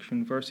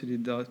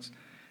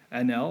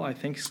 maastrichtuniversity.nl, I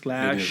think,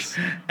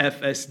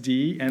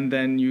 /FSD, and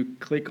then you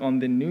click on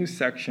the news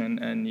section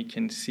and you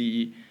can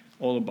see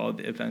all about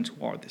the event,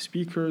 who are the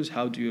speakers,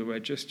 how do you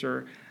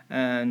register,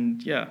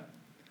 and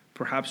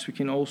perhaps we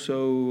can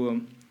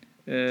also,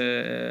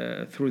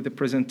 through the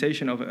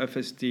presentation of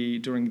FSD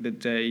during the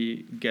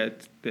day,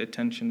 get the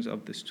attentions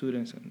of the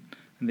students and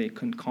they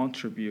can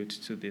contribute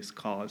to this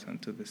cause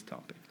and to this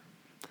topic.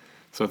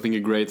 So I think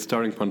a great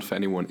starting point for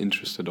anyone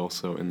interested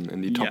also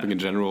in the topic in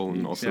general,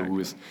 and also who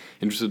is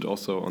interested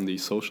also on the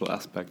social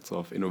aspects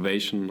of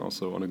innovation,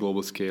 also on a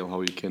global scale,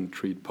 how you can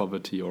treat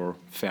poverty or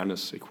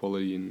fairness,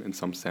 equality in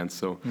some sense.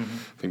 So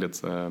I think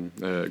that's a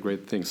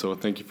great thing. So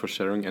thank you for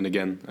sharing. And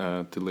again,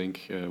 the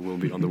link will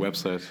be on the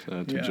website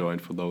to join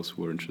for those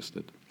who are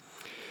interested.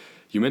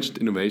 You mentioned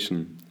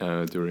innovation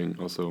during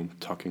also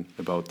talking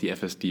about the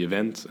FSD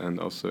event, and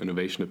also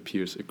innovation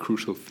appears a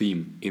crucial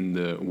theme in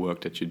the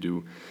work that you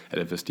do at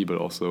FSD, but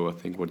also I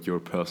think what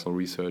your personal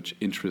research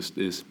interest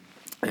is.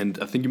 And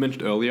I think you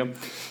mentioned earlier,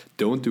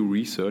 don't do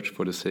research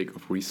for the sake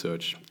of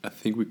research. I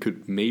think we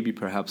could maybe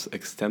perhaps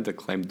extend the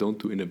claim, don't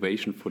do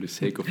innovation for the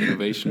sake of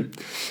innovation,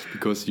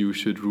 because you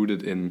should root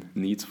it in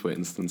needs, for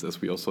instance,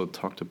 as we also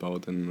talked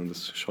about in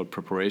this short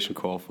preparation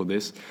call for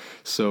this.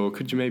 So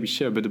could you maybe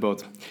share a bit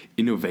about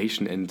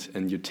innovation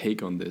and your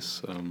take on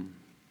this?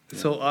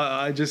 So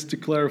I just to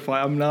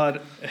clarify, I'm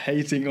not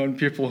hating on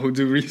people who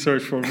do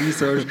research for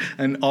research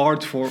and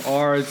art for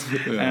art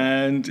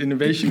and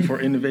innovation for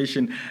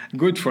innovation.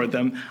 Good for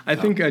them. I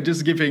think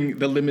just giving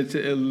the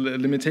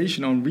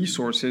limitation on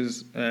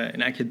resources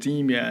in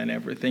academia and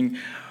everything,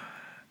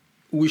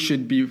 we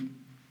should be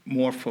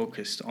more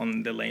focused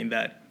on the lane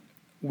that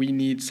we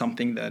need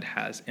something that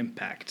has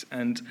impact.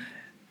 And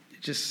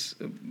just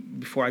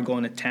before I go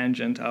on a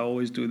tangent, I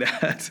always do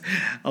that.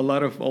 A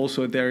lot of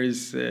also there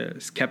is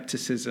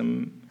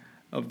skepticism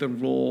of the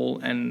role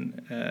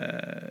and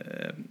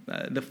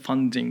the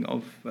funding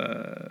of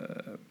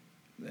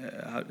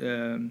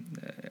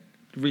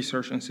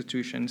research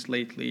institutions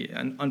lately,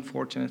 and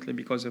unfortunately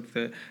because of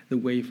the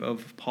wave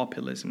of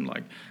populism.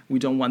 Like, we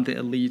don't want the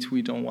elite,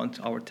 we don't want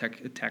our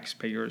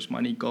taxpayers'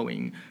 money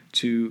going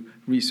to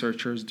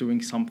researchers doing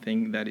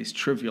something that is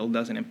trivial,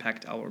 doesn't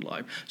impact our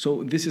life.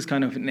 So this is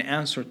kind of an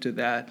answer to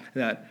that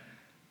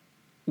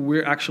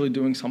we're actually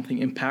doing something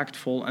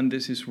impactful, and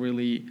this is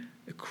really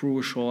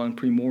crucial and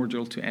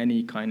primordial to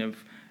any kind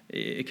of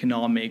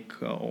economic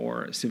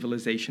or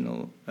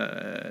civilizational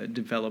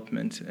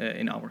development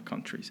in our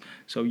countries.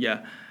 So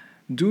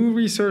do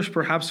research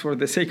perhaps for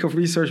the sake of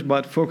research,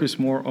 but focus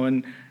more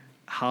on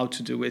how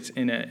to do it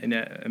in an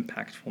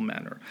impactful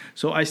manner.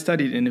 So I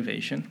studied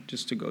innovation,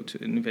 just to go to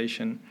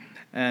innovation,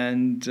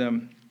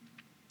 And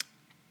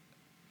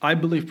I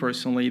believe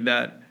personally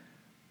that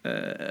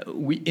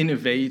we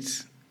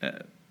innovate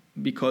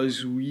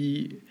because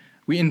we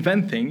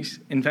invent things.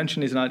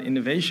 Invention is not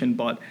innovation,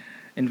 but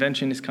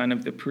invention is kind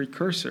of the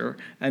precursor,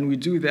 and we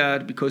do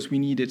that because we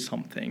needed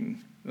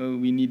something.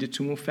 We needed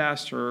to move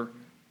faster.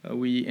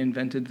 We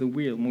invented the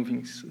wheel,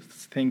 moving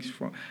things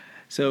from.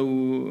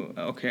 So,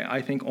 okay,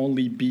 I think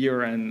only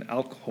beer and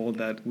alcohol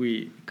that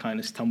we kind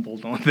of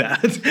stumbled on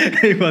that.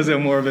 It was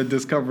more of a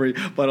discovery,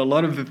 but a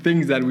lot of the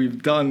things that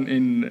we've done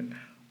in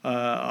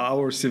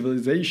our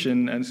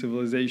civilization and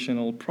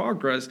civilizational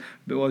progress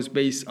was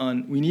based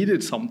on we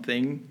needed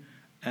something,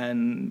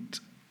 and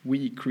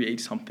we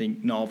create something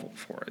novel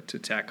for it to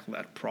tackle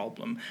that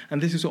problem.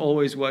 And this is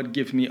always what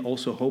gives me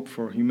also hope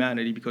for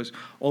humanity, because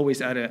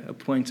always at a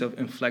point of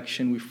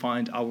inflection, we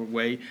find our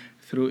way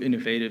through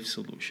innovative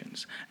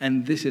solutions.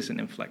 And this is an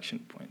inflection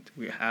point.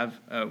 We're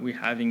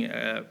having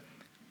a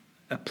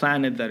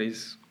planet that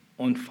is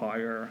on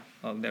fire.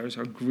 There's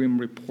our grim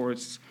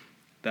reports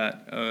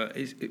that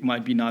it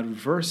might be not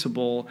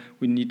reversible.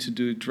 We need to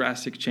do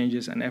drastic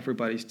changes, and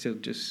everybody's still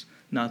just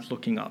not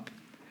looking up.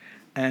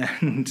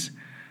 And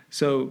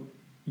so,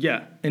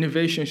 yeah,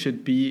 innovation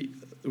should be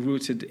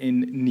rooted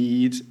in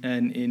needs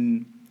and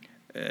in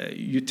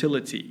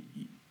utility.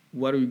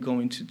 What are we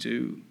going to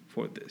do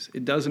for this?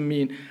 It doesn't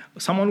mean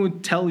someone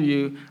would tell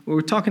you,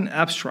 we're talking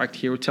abstract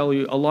here, would tell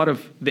you a lot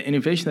of the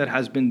innovation that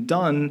has been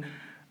done,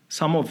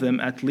 some of them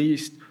at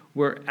least,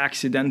 were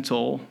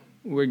accidental.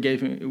 We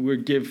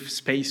give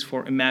space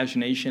for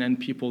imagination and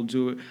people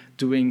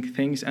doing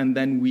things, and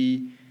then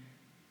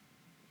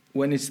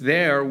when it's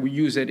there, we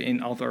use it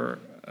in other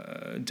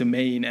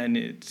domain, and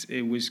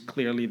it was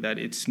clearly that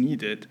it's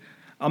needed.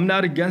 I'm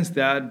not against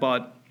that,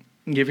 but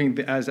given,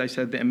 as I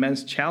said, the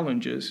immense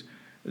challenges,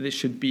 this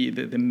should be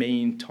the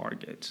main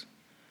target.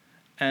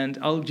 And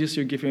I'll just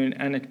give you an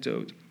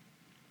anecdote.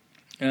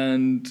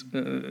 And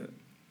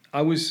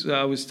I was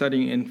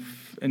studying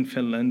in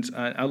Finland.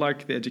 I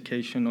like the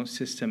educational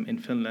system in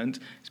Finland.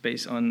 It's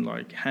based on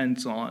like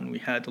hands-on. We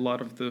had a lot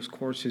of those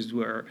courses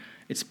where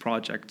it's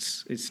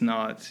projects. It's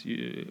not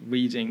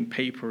reading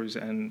papers,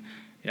 and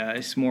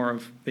it's more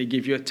of they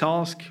give you a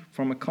task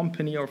from a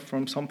company or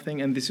from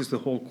something, and this is the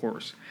whole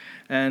course.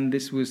 And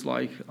this was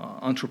like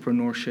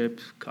entrepreneurship,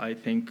 I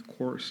think,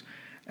 course.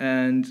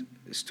 And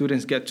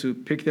students get to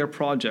pick their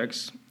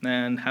projects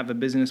and have a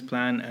business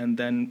plan, and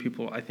then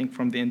people, I think,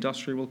 from the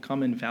industry will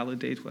come and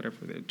validate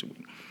whatever they're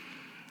doing.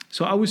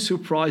 So I was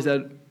surprised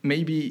that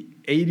maybe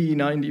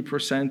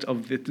 80-90%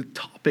 of the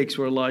topics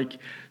were like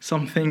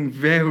something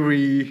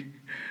very,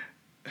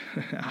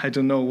 I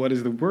don't know what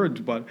is the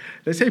word, but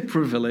let's say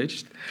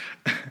privileged,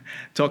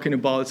 talking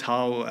about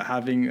how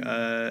having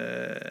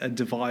a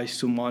device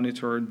to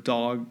monitor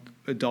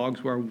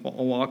dogs were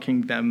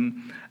walking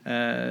them,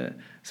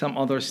 some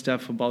other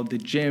stuff about the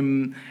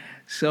gym.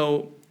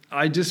 So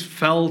I just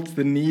felt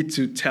the need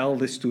to tell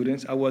the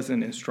students. I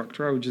wasn't an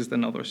instructor, I was just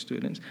another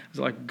student. I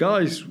was like,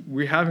 guys,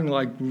 we're having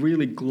like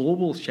really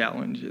global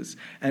challenges,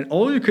 and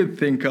all you could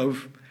think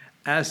of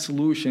as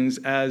solutions,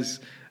 as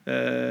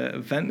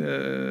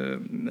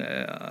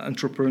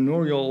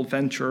entrepreneurial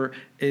venture,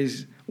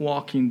 is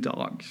walking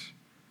dogs.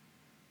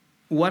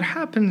 What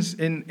happens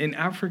in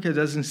Africa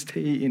doesn't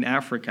stay in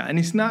Africa, and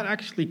it's not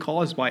actually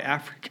caused by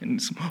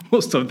Africans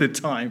most of the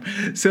time.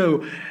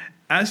 So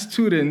as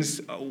students,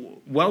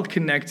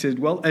 well-connected,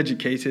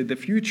 well-educated, the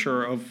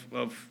future of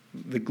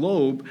the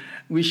globe,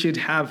 we should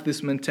have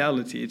this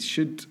mentality.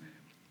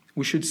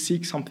 We should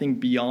seek something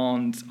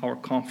beyond our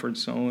comfort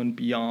zone,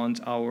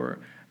 beyond our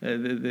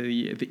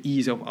the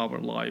ease of our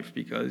life,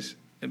 because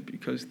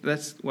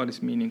that's what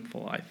is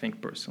meaningful, I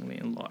think, personally,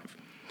 in life.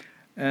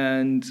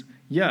 And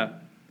yeah,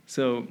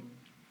 so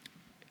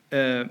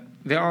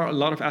there are a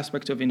lot of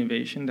aspects of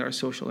innovation. There are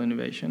social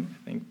innovation.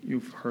 I think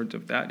you've heard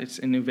of that. It's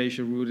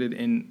innovation rooted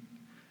in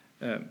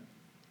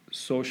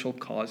social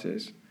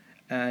causes,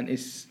 and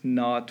it's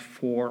not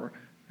for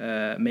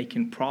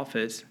making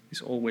profits.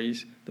 It's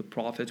always the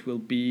profit will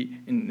be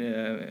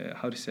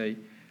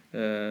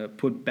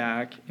put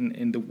back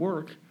in the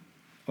work.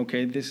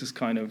 Okay, this is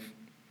kind of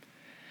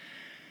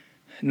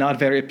not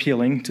very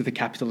appealing to the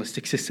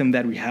capitalistic system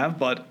that we have,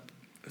 but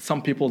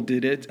some people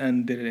did it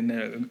and did it in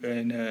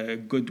a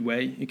good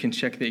way. You can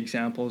check the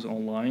examples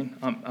online.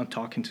 I'm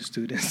talking to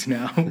students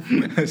now,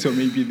 so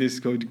maybe this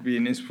could be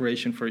an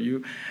inspiration for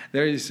you.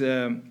 There is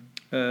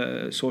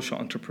social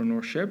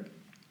entrepreneurship,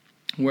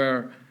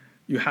 where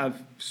you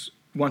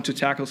want to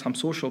tackle some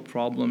social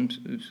problems,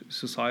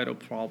 societal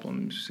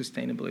problems,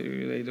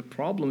 sustainability-related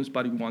problems,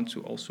 but you want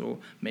to also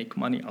make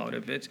money out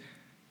of it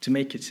to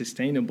make it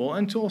sustainable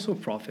and to also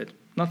profit.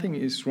 Nothing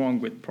is wrong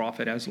with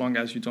profit as long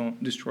as you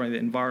don't destroy the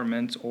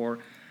environment or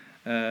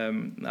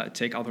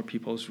take other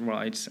people's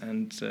rights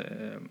and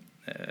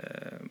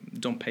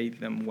don't pay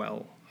them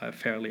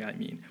fairly, I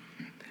mean.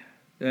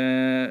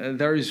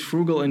 There is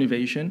frugal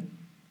innovation,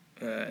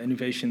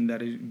 innovation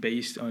that is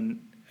based on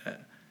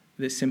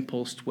the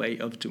simplest way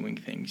of doing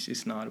things.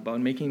 It's not about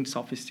making it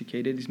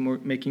sophisticated, it's more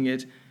making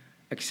it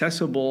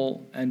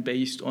accessible and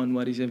based on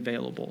what is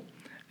available.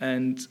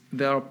 And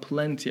there are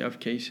plenty of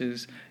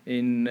cases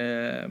in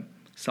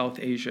South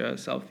Asia,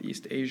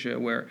 Southeast Asia,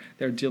 where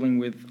they're dealing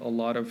with a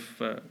lot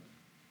of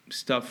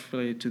stuff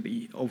related to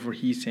the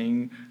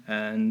overheating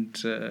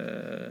and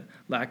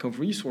lack of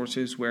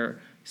resources, where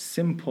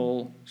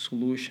simple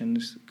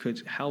solutions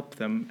could help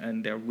them,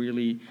 and they're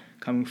really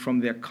coming from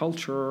their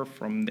culture,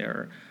 from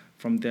their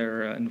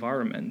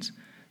environment.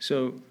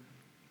 So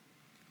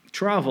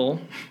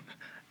travel,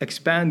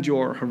 expand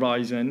your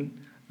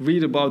horizon,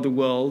 read about the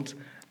world.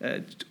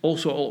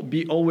 Also,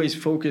 be always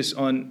focused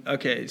on,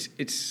 okay,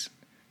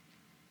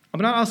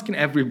 I'm not asking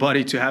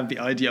everybody to have the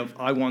idea of,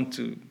 I want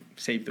to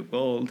save the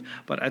world,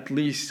 but at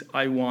least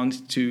I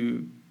want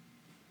to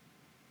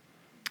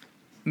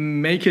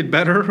make it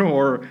better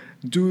or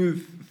do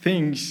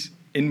things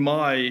in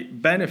my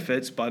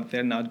benefits, but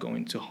they're not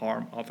going to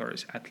harm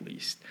others, at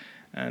least.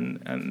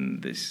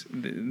 And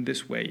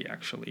this way,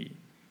 actually,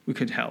 we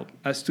could help.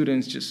 As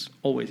students, just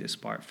always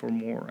aspire for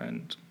more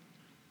and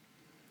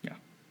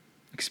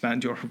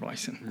expand your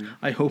horizon.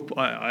 I hope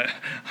I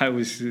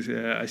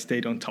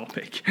stayed on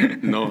topic.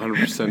 No,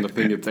 100%. I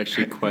think it's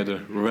actually quite a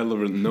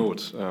relevant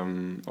note,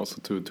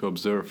 also to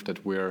observe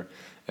that we're,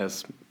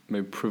 as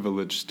maybe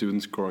privileged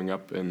students growing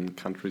up in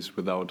countries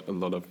without a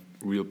lot of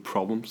real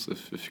problems,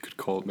 if you could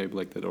call it maybe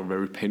like that, or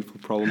very painful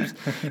problems,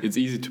 it's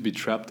easy to be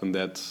trapped in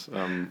that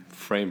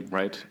frame,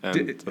 right?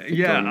 And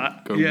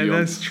going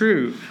that's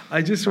true.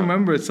 I just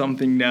remembered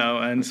something now,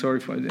 and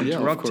sorry for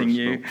interrupting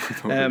you.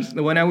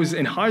 No, when I was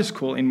in high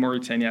school in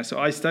Mauritania, so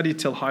I studied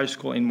till high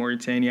school in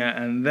Mauritania,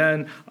 and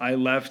then I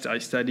left. I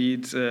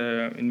studied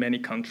in many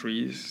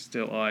countries.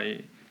 Still,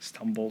 I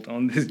stumbled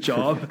on this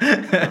job.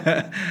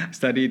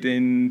 Studied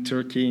in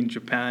Turkey, in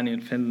Japan,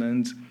 in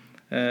Finland.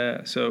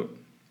 So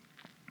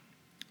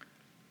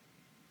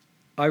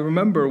I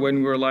remember when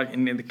we were like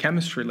in the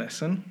chemistry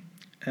lesson,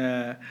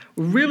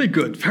 really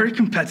good, very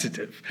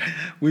competitive.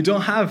 We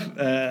don't have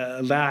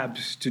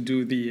labs to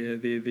do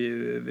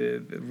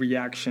the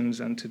reactions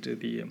and to do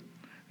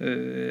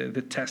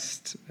the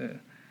test.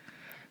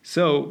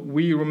 So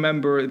we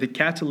remember the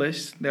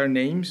catalysts, their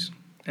names,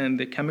 and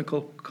the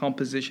chemical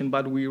composition,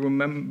 but we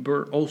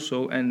remember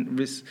also and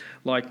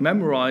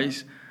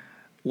memorize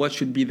what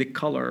should be the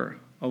color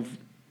of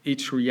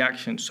each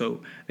reaction.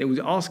 So they would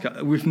ask,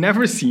 we've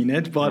never seen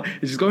it, but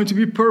it's going to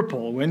be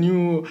purple. When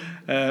you,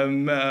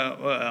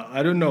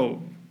 I don't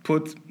know,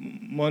 put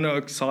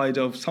monoxide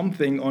of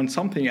something on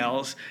something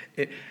else,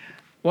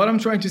 what I'm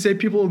trying to say,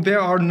 people there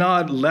are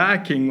not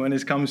lacking when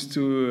it comes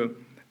to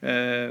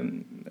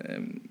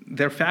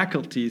their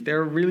faculties.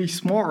 They're really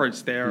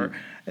smart. They're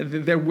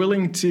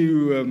willing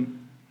to,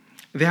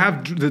 they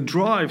have the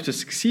drive to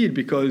succeed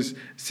because the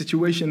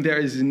situation there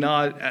is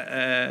not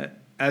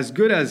as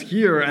good as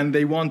here, and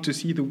they want to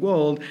see the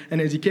world,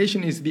 and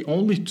education is the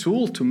only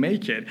tool to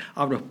make it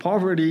out of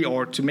poverty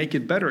or to make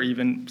it better.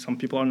 Even some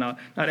people are not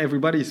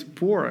everybody is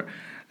poor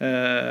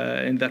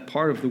in that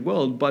part of the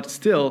world, but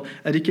still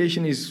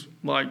education is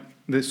like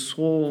the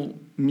sole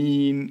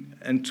mean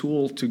and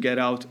tool to get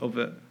out of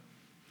a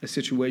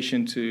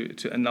situation to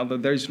another.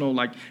 There's no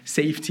like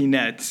safety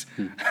nets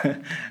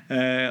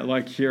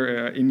like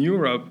here in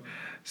Europe.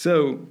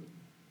 So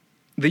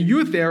the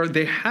youth there,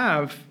 they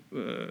have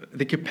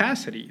the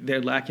capacity,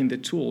 they're lacking the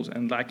tools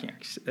and lacking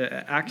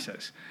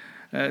access.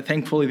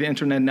 Thankfully, the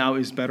internet now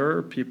is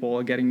better. People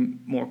are getting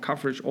more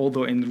coverage,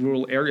 although in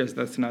rural areas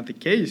that's not the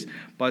case.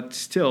 But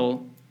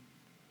still,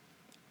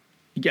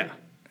 there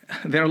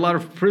are a lot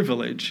of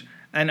privilege.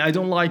 And I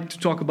don't like to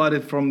talk about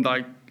it from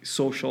like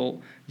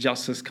social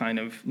justice kind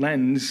of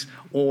lens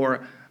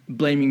or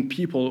blaming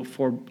people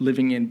for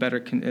living in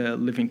better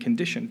living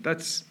conditions.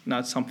 That's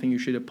not something you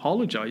should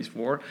apologize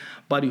for,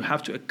 but you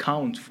have to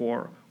account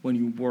for when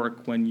you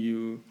work, when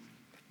you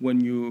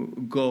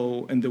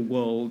go in the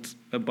world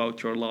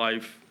about your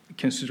life.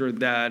 Consider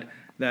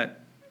that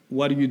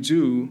what you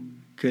do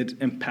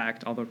could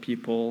impact other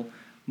people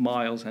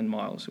miles and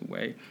miles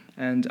away.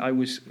 And I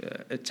was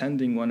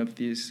attending one of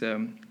these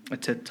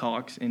TED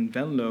Talks in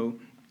Venlo,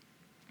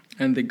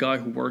 and the guy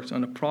who worked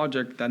on a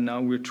project that now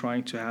we're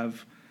trying to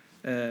have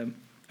a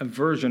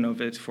version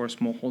of it for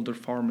smallholder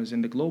farmers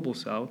in the global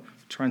south,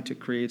 trying to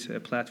create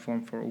a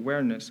platform for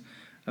awareness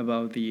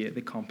about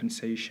the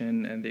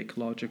compensation and the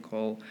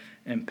ecological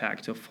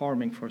impact of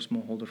farming for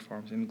smallholder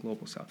farms in the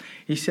global south.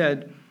 He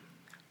said,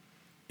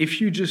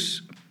 if you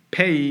just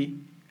pay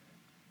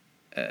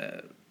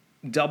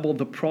double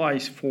the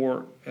price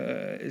for,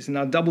 is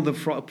not double the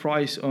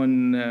price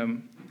on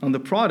the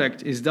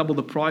product, is double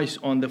the price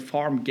on the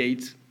farm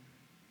gate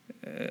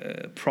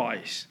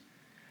price,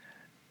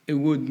 it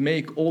would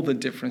make all the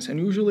difference. And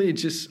usually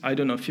it's just,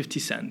 50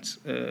 cents.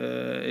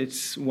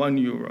 It's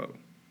 €1.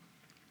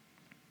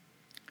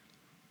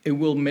 It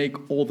will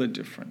make all the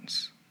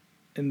difference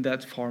in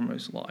that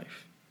farmer's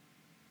life.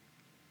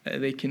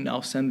 They can now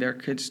send their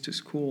kids to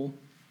school.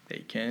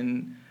 They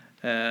can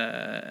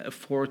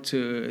afford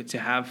to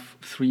have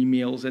 3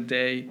 meals a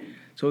day.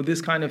 So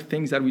this kind of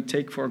things that we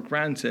take for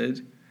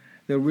granted,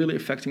 they're really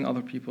affecting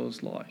other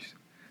people's lives.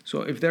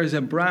 So if there's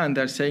a brand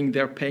that's saying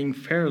they're paying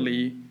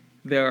fairly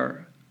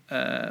their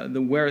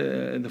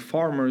the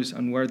farmers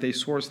and where they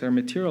source their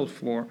material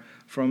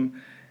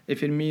from.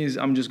 If it means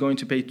I'm just going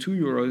to pay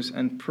 €2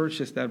 and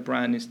purchase that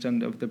brand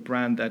instead of the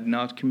brand that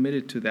not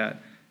committed to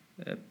that,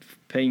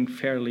 paying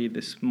fairly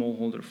the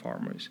smallholder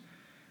farmers,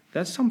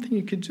 that's something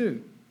you could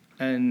do.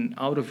 And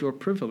out of your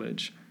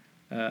privilege,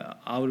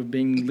 out of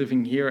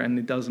living here, and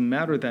it doesn't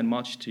matter that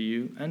much to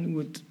you, and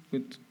would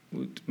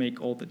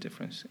make all the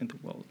difference in the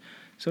world.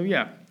 So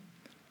yeah,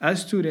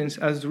 as students,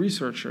 as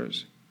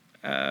researchers,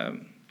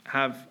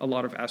 have a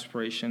lot of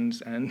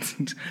aspirations and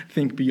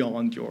think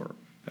beyond your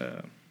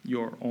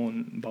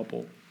own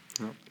bubble.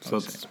 Yeah. So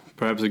that's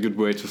perhaps a good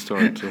way to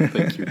start. So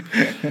thank you.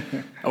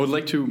 I would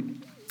like to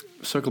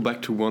circle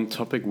back to one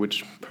topic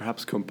which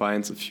perhaps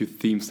combines a few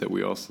themes that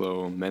we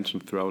also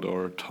mentioned throughout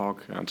our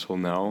talk until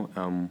now,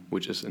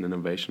 which is an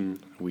innovation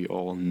we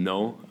all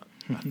know,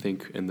 I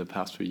think in the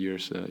past few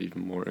years,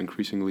 even more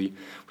increasingly,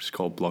 which is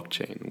called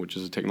blockchain, which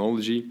is a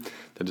technology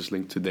that is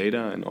linked to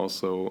data and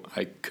also,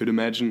 I could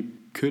imagine,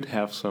 could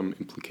have some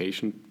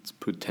implications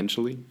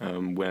potentially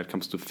when it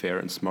comes to fair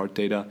and smart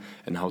data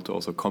and how to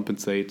also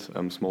compensate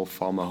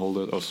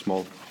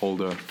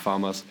smallholder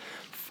farmers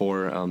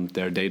for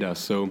their data.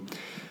 So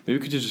maybe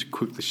could you just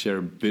quickly share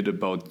a bit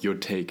about your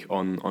take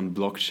on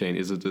blockchain?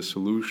 Is it a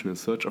solution in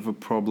search of a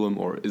problem,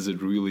 or is it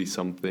really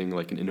something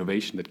like an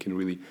innovation that can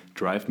really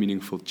drive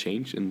meaningful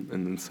change and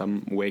in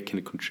some way can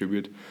it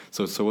contribute?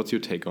 So what's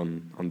your take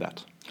on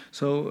that?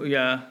 So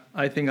yeah,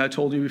 I think I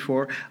told you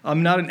before,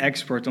 I'm not an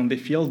expert on the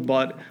field,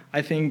 but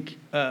I think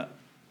I'm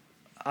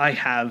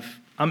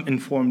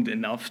informed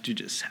enough to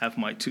just have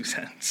my 2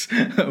 cents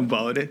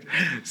about it.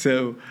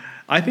 So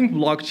I think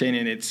blockchain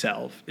in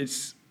itself,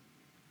 it's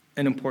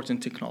an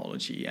important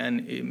technology,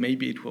 and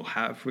maybe it will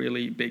have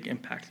really big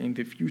impact in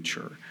the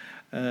future.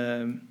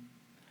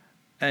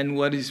 And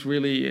what is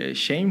really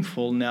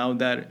shameful now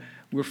that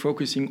we're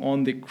focusing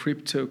on the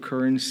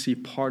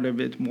cryptocurrency part of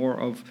it, more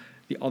of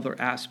the other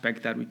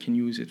aspect that we can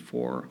use it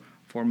for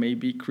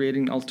maybe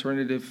creating an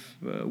alternative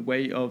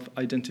way of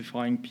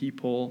identifying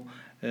people,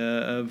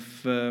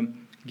 of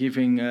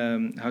giving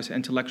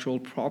intellectual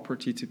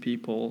property to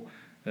people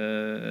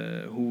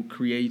who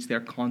create their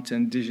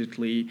content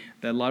digitally.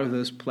 A lot of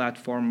those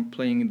platforms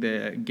playing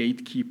the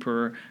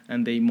gatekeeper,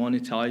 and they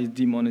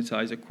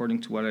demonetize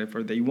according to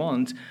whatever they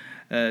want.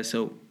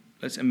 So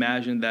let's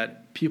imagine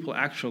that people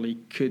actually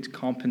could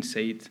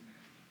compensate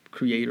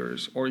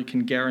creators, or you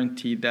can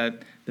guarantee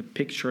that the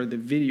picture, the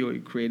video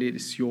you created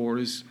is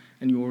yours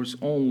and yours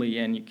only,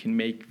 and you can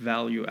make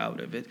value out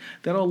of it.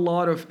 There are a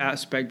lot of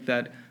aspects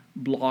that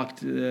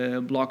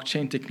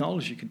blockchain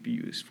technology could be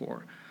used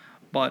for.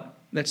 But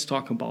let's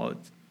talk about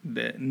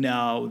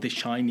the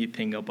shiny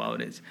thing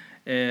about it.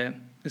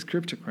 It's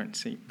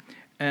cryptocurrency.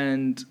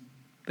 And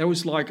there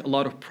was like a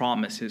lot of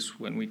promises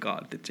when we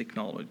got the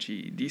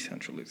technology,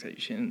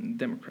 decentralization,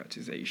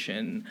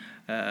 democratization,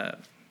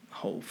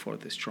 hope for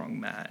the strong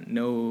man,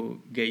 no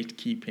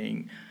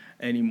gatekeeping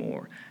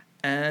anymore.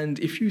 And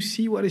if you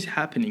see what is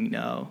happening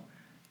now,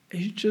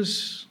 it's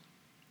just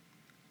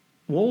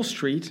Wall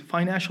Street,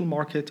 financial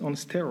market on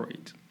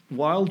steroid,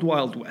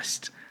 wild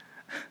west.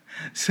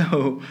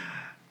 So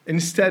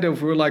instead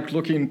of we're like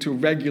looking to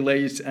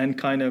regulate and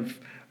kind of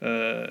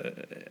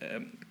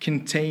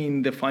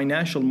contain the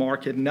financial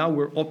market, now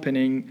we're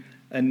opening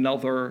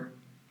another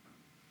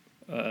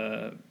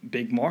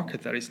big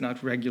market that is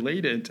not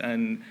regulated,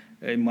 and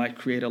it might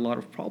create a lot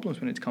of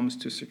problems when it comes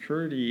to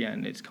security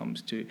and it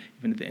comes to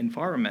even the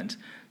environment.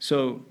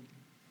 So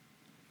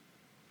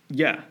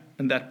yeah,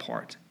 in that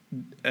part,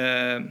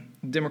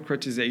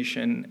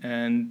 democratization,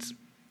 and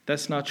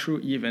that's not true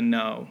even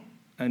now,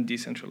 and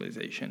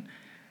decentralization.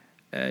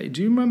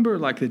 Do you remember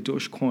like the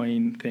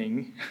Dogecoin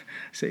thing?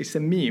 So it's a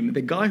meme.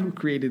 The guy who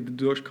created the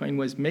Dogecoin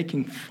was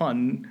making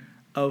fun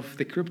of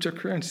the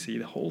cryptocurrency,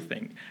 the whole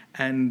thing.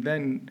 And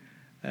then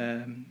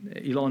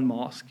Elon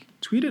Musk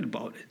tweeted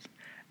about it.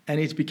 And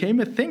it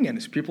became a thing,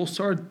 and people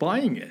started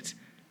buying it.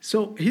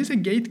 So he's a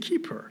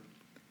gatekeeper.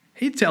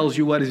 He tells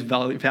you what is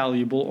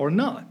valuable or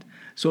not.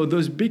 So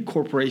those big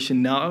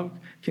corporations now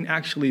can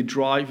actually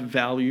drive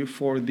value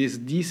for this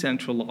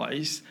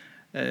decentralized,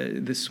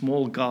 the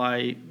small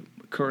guy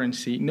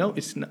currency. No,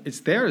 it's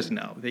theirs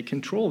now. They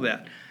control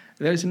that.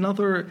 There's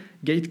another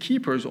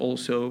gatekeepers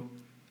also.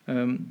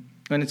 When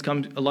it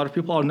comes, a lot of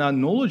people are not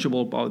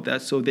knowledgeable about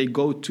that, so they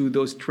go to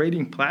those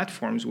trading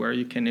platforms where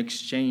you can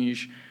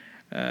exchange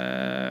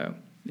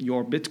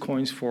your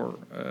bitcoins for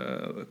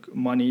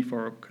money,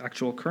 for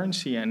actual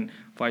currency, and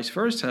vice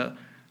versa.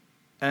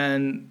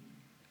 And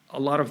a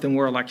lot of them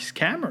were like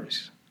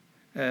scammers.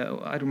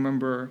 I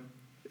remember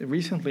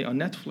recently on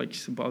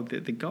Netflix about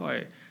the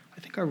guy. I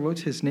think I wrote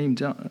his name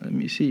down. Let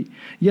me see.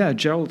 Yeah,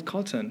 Gerald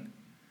Cotton.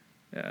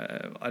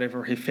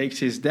 Whatever, he faked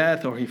his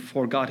death or he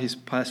forgot his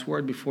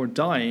password before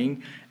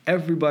dying.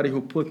 Everybody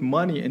who put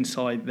money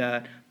inside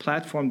that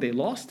platform, they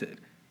lost it.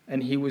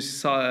 And he was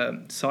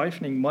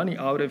siphoning money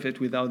out of it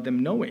without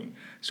them knowing.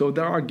 So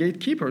there are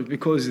gatekeepers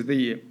because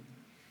the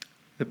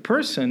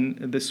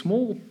person, the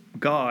small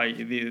guy,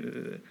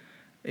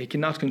 he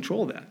cannot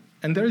control that.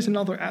 And there is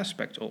another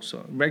aspect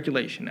also,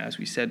 regulation, as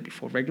we said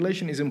before.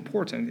 Regulation is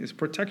important, it's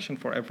protection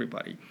for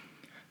everybody.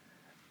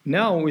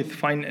 Now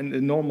with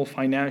the normal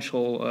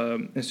financial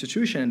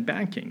institution and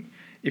banking,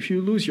 if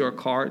you lose your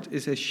card,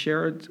 it's a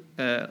shared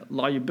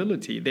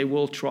liability. They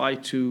will try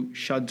to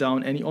shut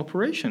down any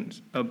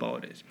operations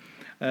about it.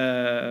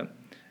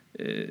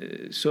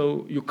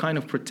 So you're kind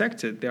of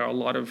protected. There are a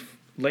lot of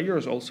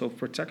layers also of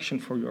protection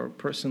for your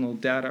personal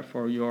data,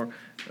 for your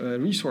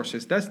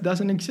resources. That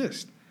doesn't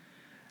exist.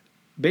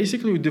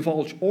 Basically, you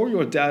divulge all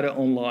your data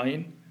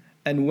online,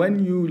 and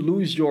when you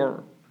lose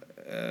your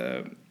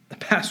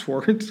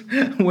password,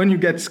 when you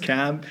get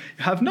scammed,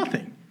 you have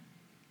nothing.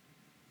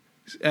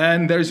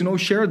 And there's no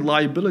shared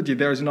liability,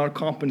 there's no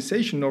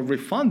compensation, no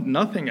refund,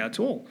 nothing at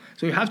all.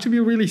 So you have to be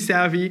really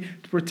savvy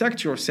to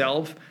protect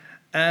yourself,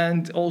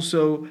 and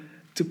also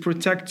to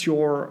protect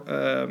your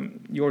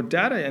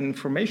data and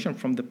information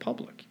from the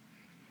public.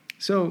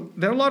 So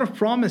there are a lot of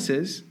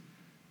promises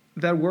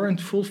that weren't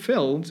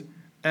fulfilled,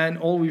 and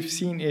all we've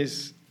seen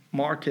is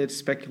market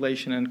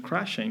speculation and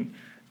crashing.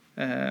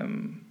 I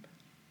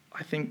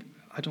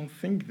don't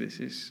think this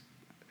is.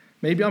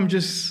 Maybe I'm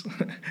just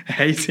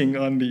hating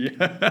on the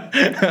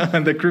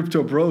on the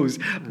crypto bros,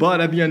 but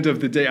at the end of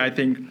the day, I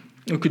think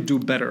we could do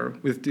better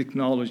with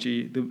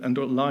technology, the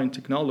underlying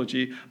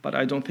technology. But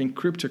I don't think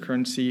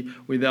cryptocurrency,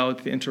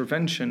 without the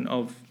intervention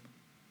of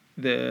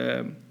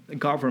the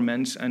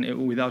governments and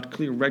without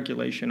clear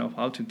regulation of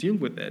how to deal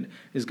with it,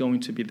 is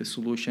going to be the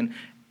solution,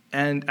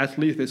 and at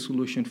least the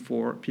solution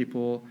for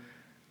people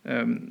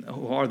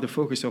who are the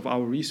focus of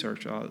our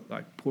research,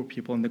 like poor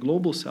people in the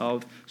global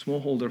south,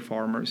 smallholder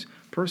farmers.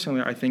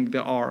 Personally, I think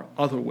there are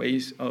other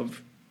ways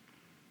of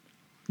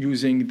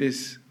using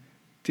this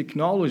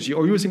technology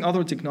or using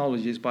other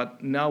technologies,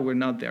 but now we're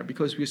not there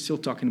because we're still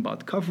talking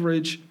about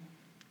coverage,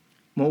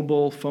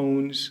 mobile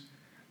phones,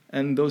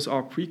 and those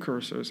are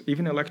precursors,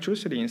 even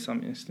electricity in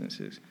some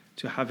instances,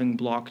 to having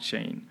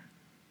blockchain.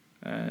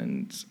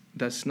 And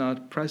that's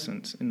not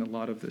present in a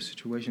lot of the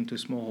situation to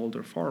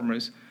smallholder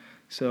farmers.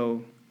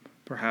 So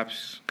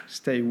perhaps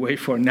stay away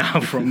for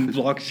now from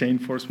blockchain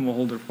for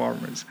smallholder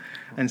farmers,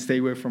 and stay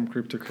away from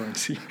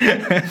cryptocurrency.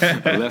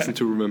 A lesson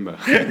to remember.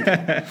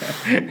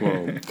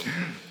 Well,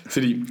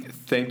 Sidi,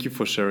 thank you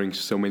for sharing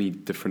so many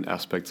different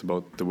aspects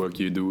about the work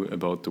you do,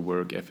 about the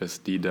work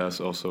FSD does,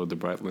 also the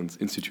Brightlands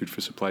Institute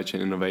for Supply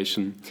Chain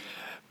Innovation.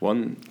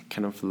 One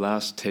kind of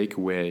last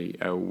takeaway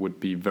I would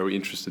be very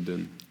interested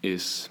in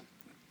is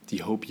the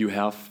hope you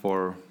have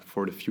for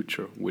the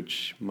future,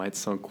 which might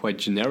sound quite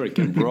generic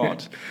and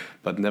broad,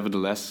 but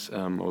nevertheless,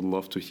 I would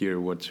love to hear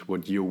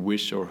what your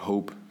wish or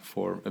hope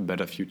for a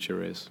better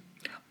future is.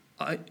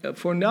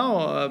 For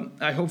now,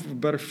 I hope for a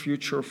better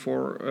future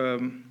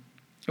for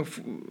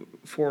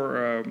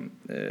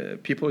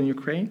people in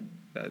Ukraine,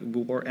 that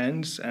war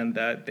ends and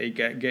that they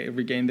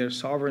regain their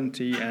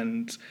sovereignty,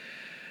 and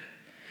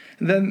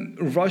then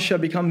Russia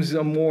becomes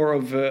more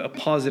of a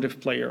positive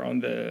player in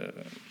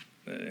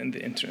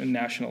the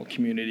international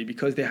community,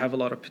 because they have a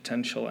lot of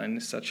potential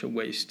and such a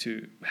ways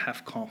to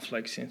have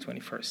conflicts in the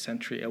 21st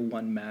century. A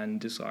one-man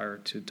desire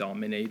to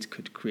dominate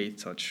could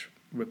create such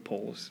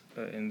ripples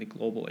in the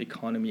global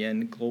economy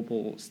and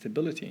global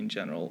stability in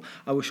general.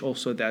 I wish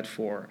also that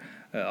for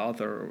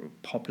other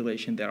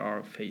population that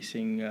are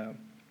facing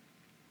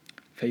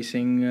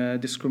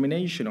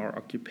discrimination or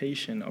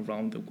occupation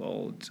around the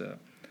world.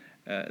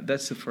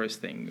 That's the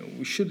first thing.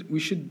 We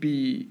should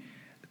be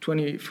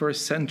 21st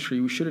century.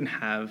 We shouldn't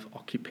have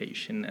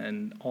occupation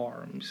and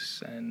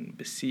arms and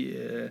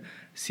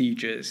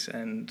sieges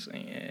and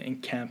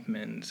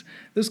encampments.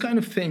 Those kind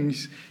of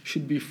things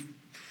should be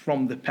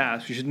from the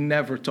past. We should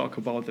never talk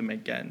about them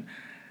again.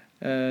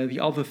 The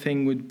other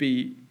thing would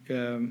be,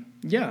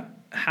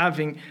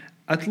 having,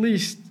 at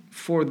least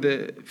for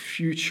the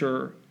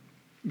future,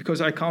 because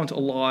I count a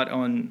lot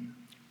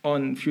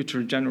on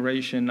future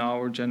generation,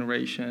 our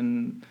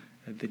generation,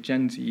 the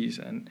Gen Zs,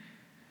 and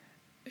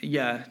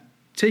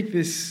take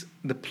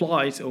the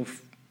plight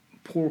of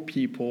poor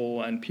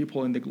people and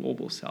people in the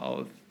global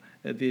south,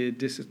 the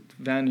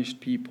disadvantaged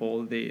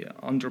people, the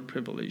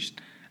underprivileged,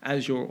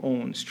 as your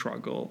own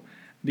struggle,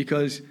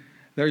 because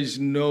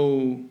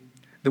the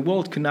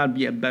world cannot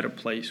be a better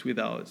place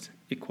without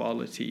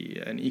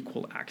equality and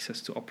equal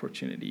access to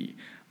opportunity.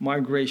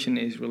 Migration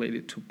is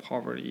related to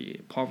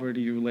poverty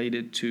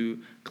related to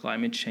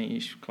climate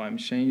change,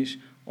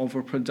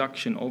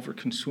 overproduction,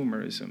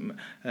 overconsumerism,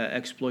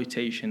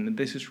 exploitation.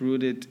 This is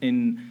rooted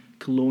in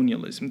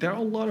colonialism. There are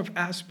a lot of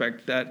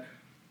aspects that,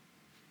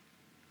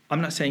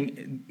 I'm not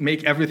saying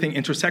make everything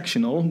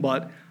intersectional,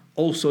 but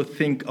also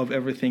think of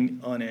everything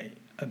on a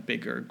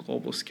bigger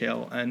global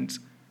scale and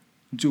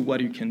do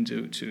what you can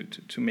do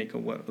to make the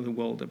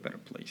world a better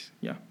place.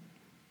 Yeah.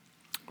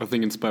 I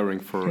think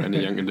inspiring for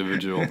any young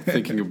individual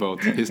thinking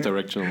about his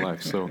direction in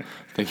life. So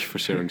thank you for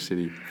sharing,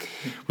 Sidi.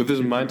 With this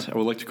in mind, I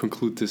would like to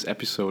conclude this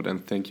episode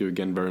and thank you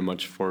again very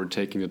much for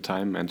taking the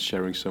time and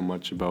sharing so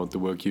much about the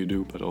work you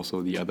do, but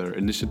also the other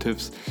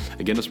initiatives.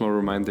 Again, a small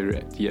reminder,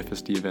 the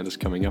FSD event is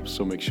coming up,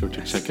 so make sure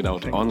to check it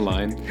out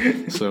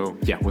online. So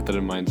yeah, with that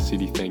in mind,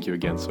 Sidi, thank you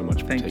again so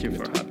much for taking the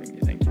time. Thank you for having me.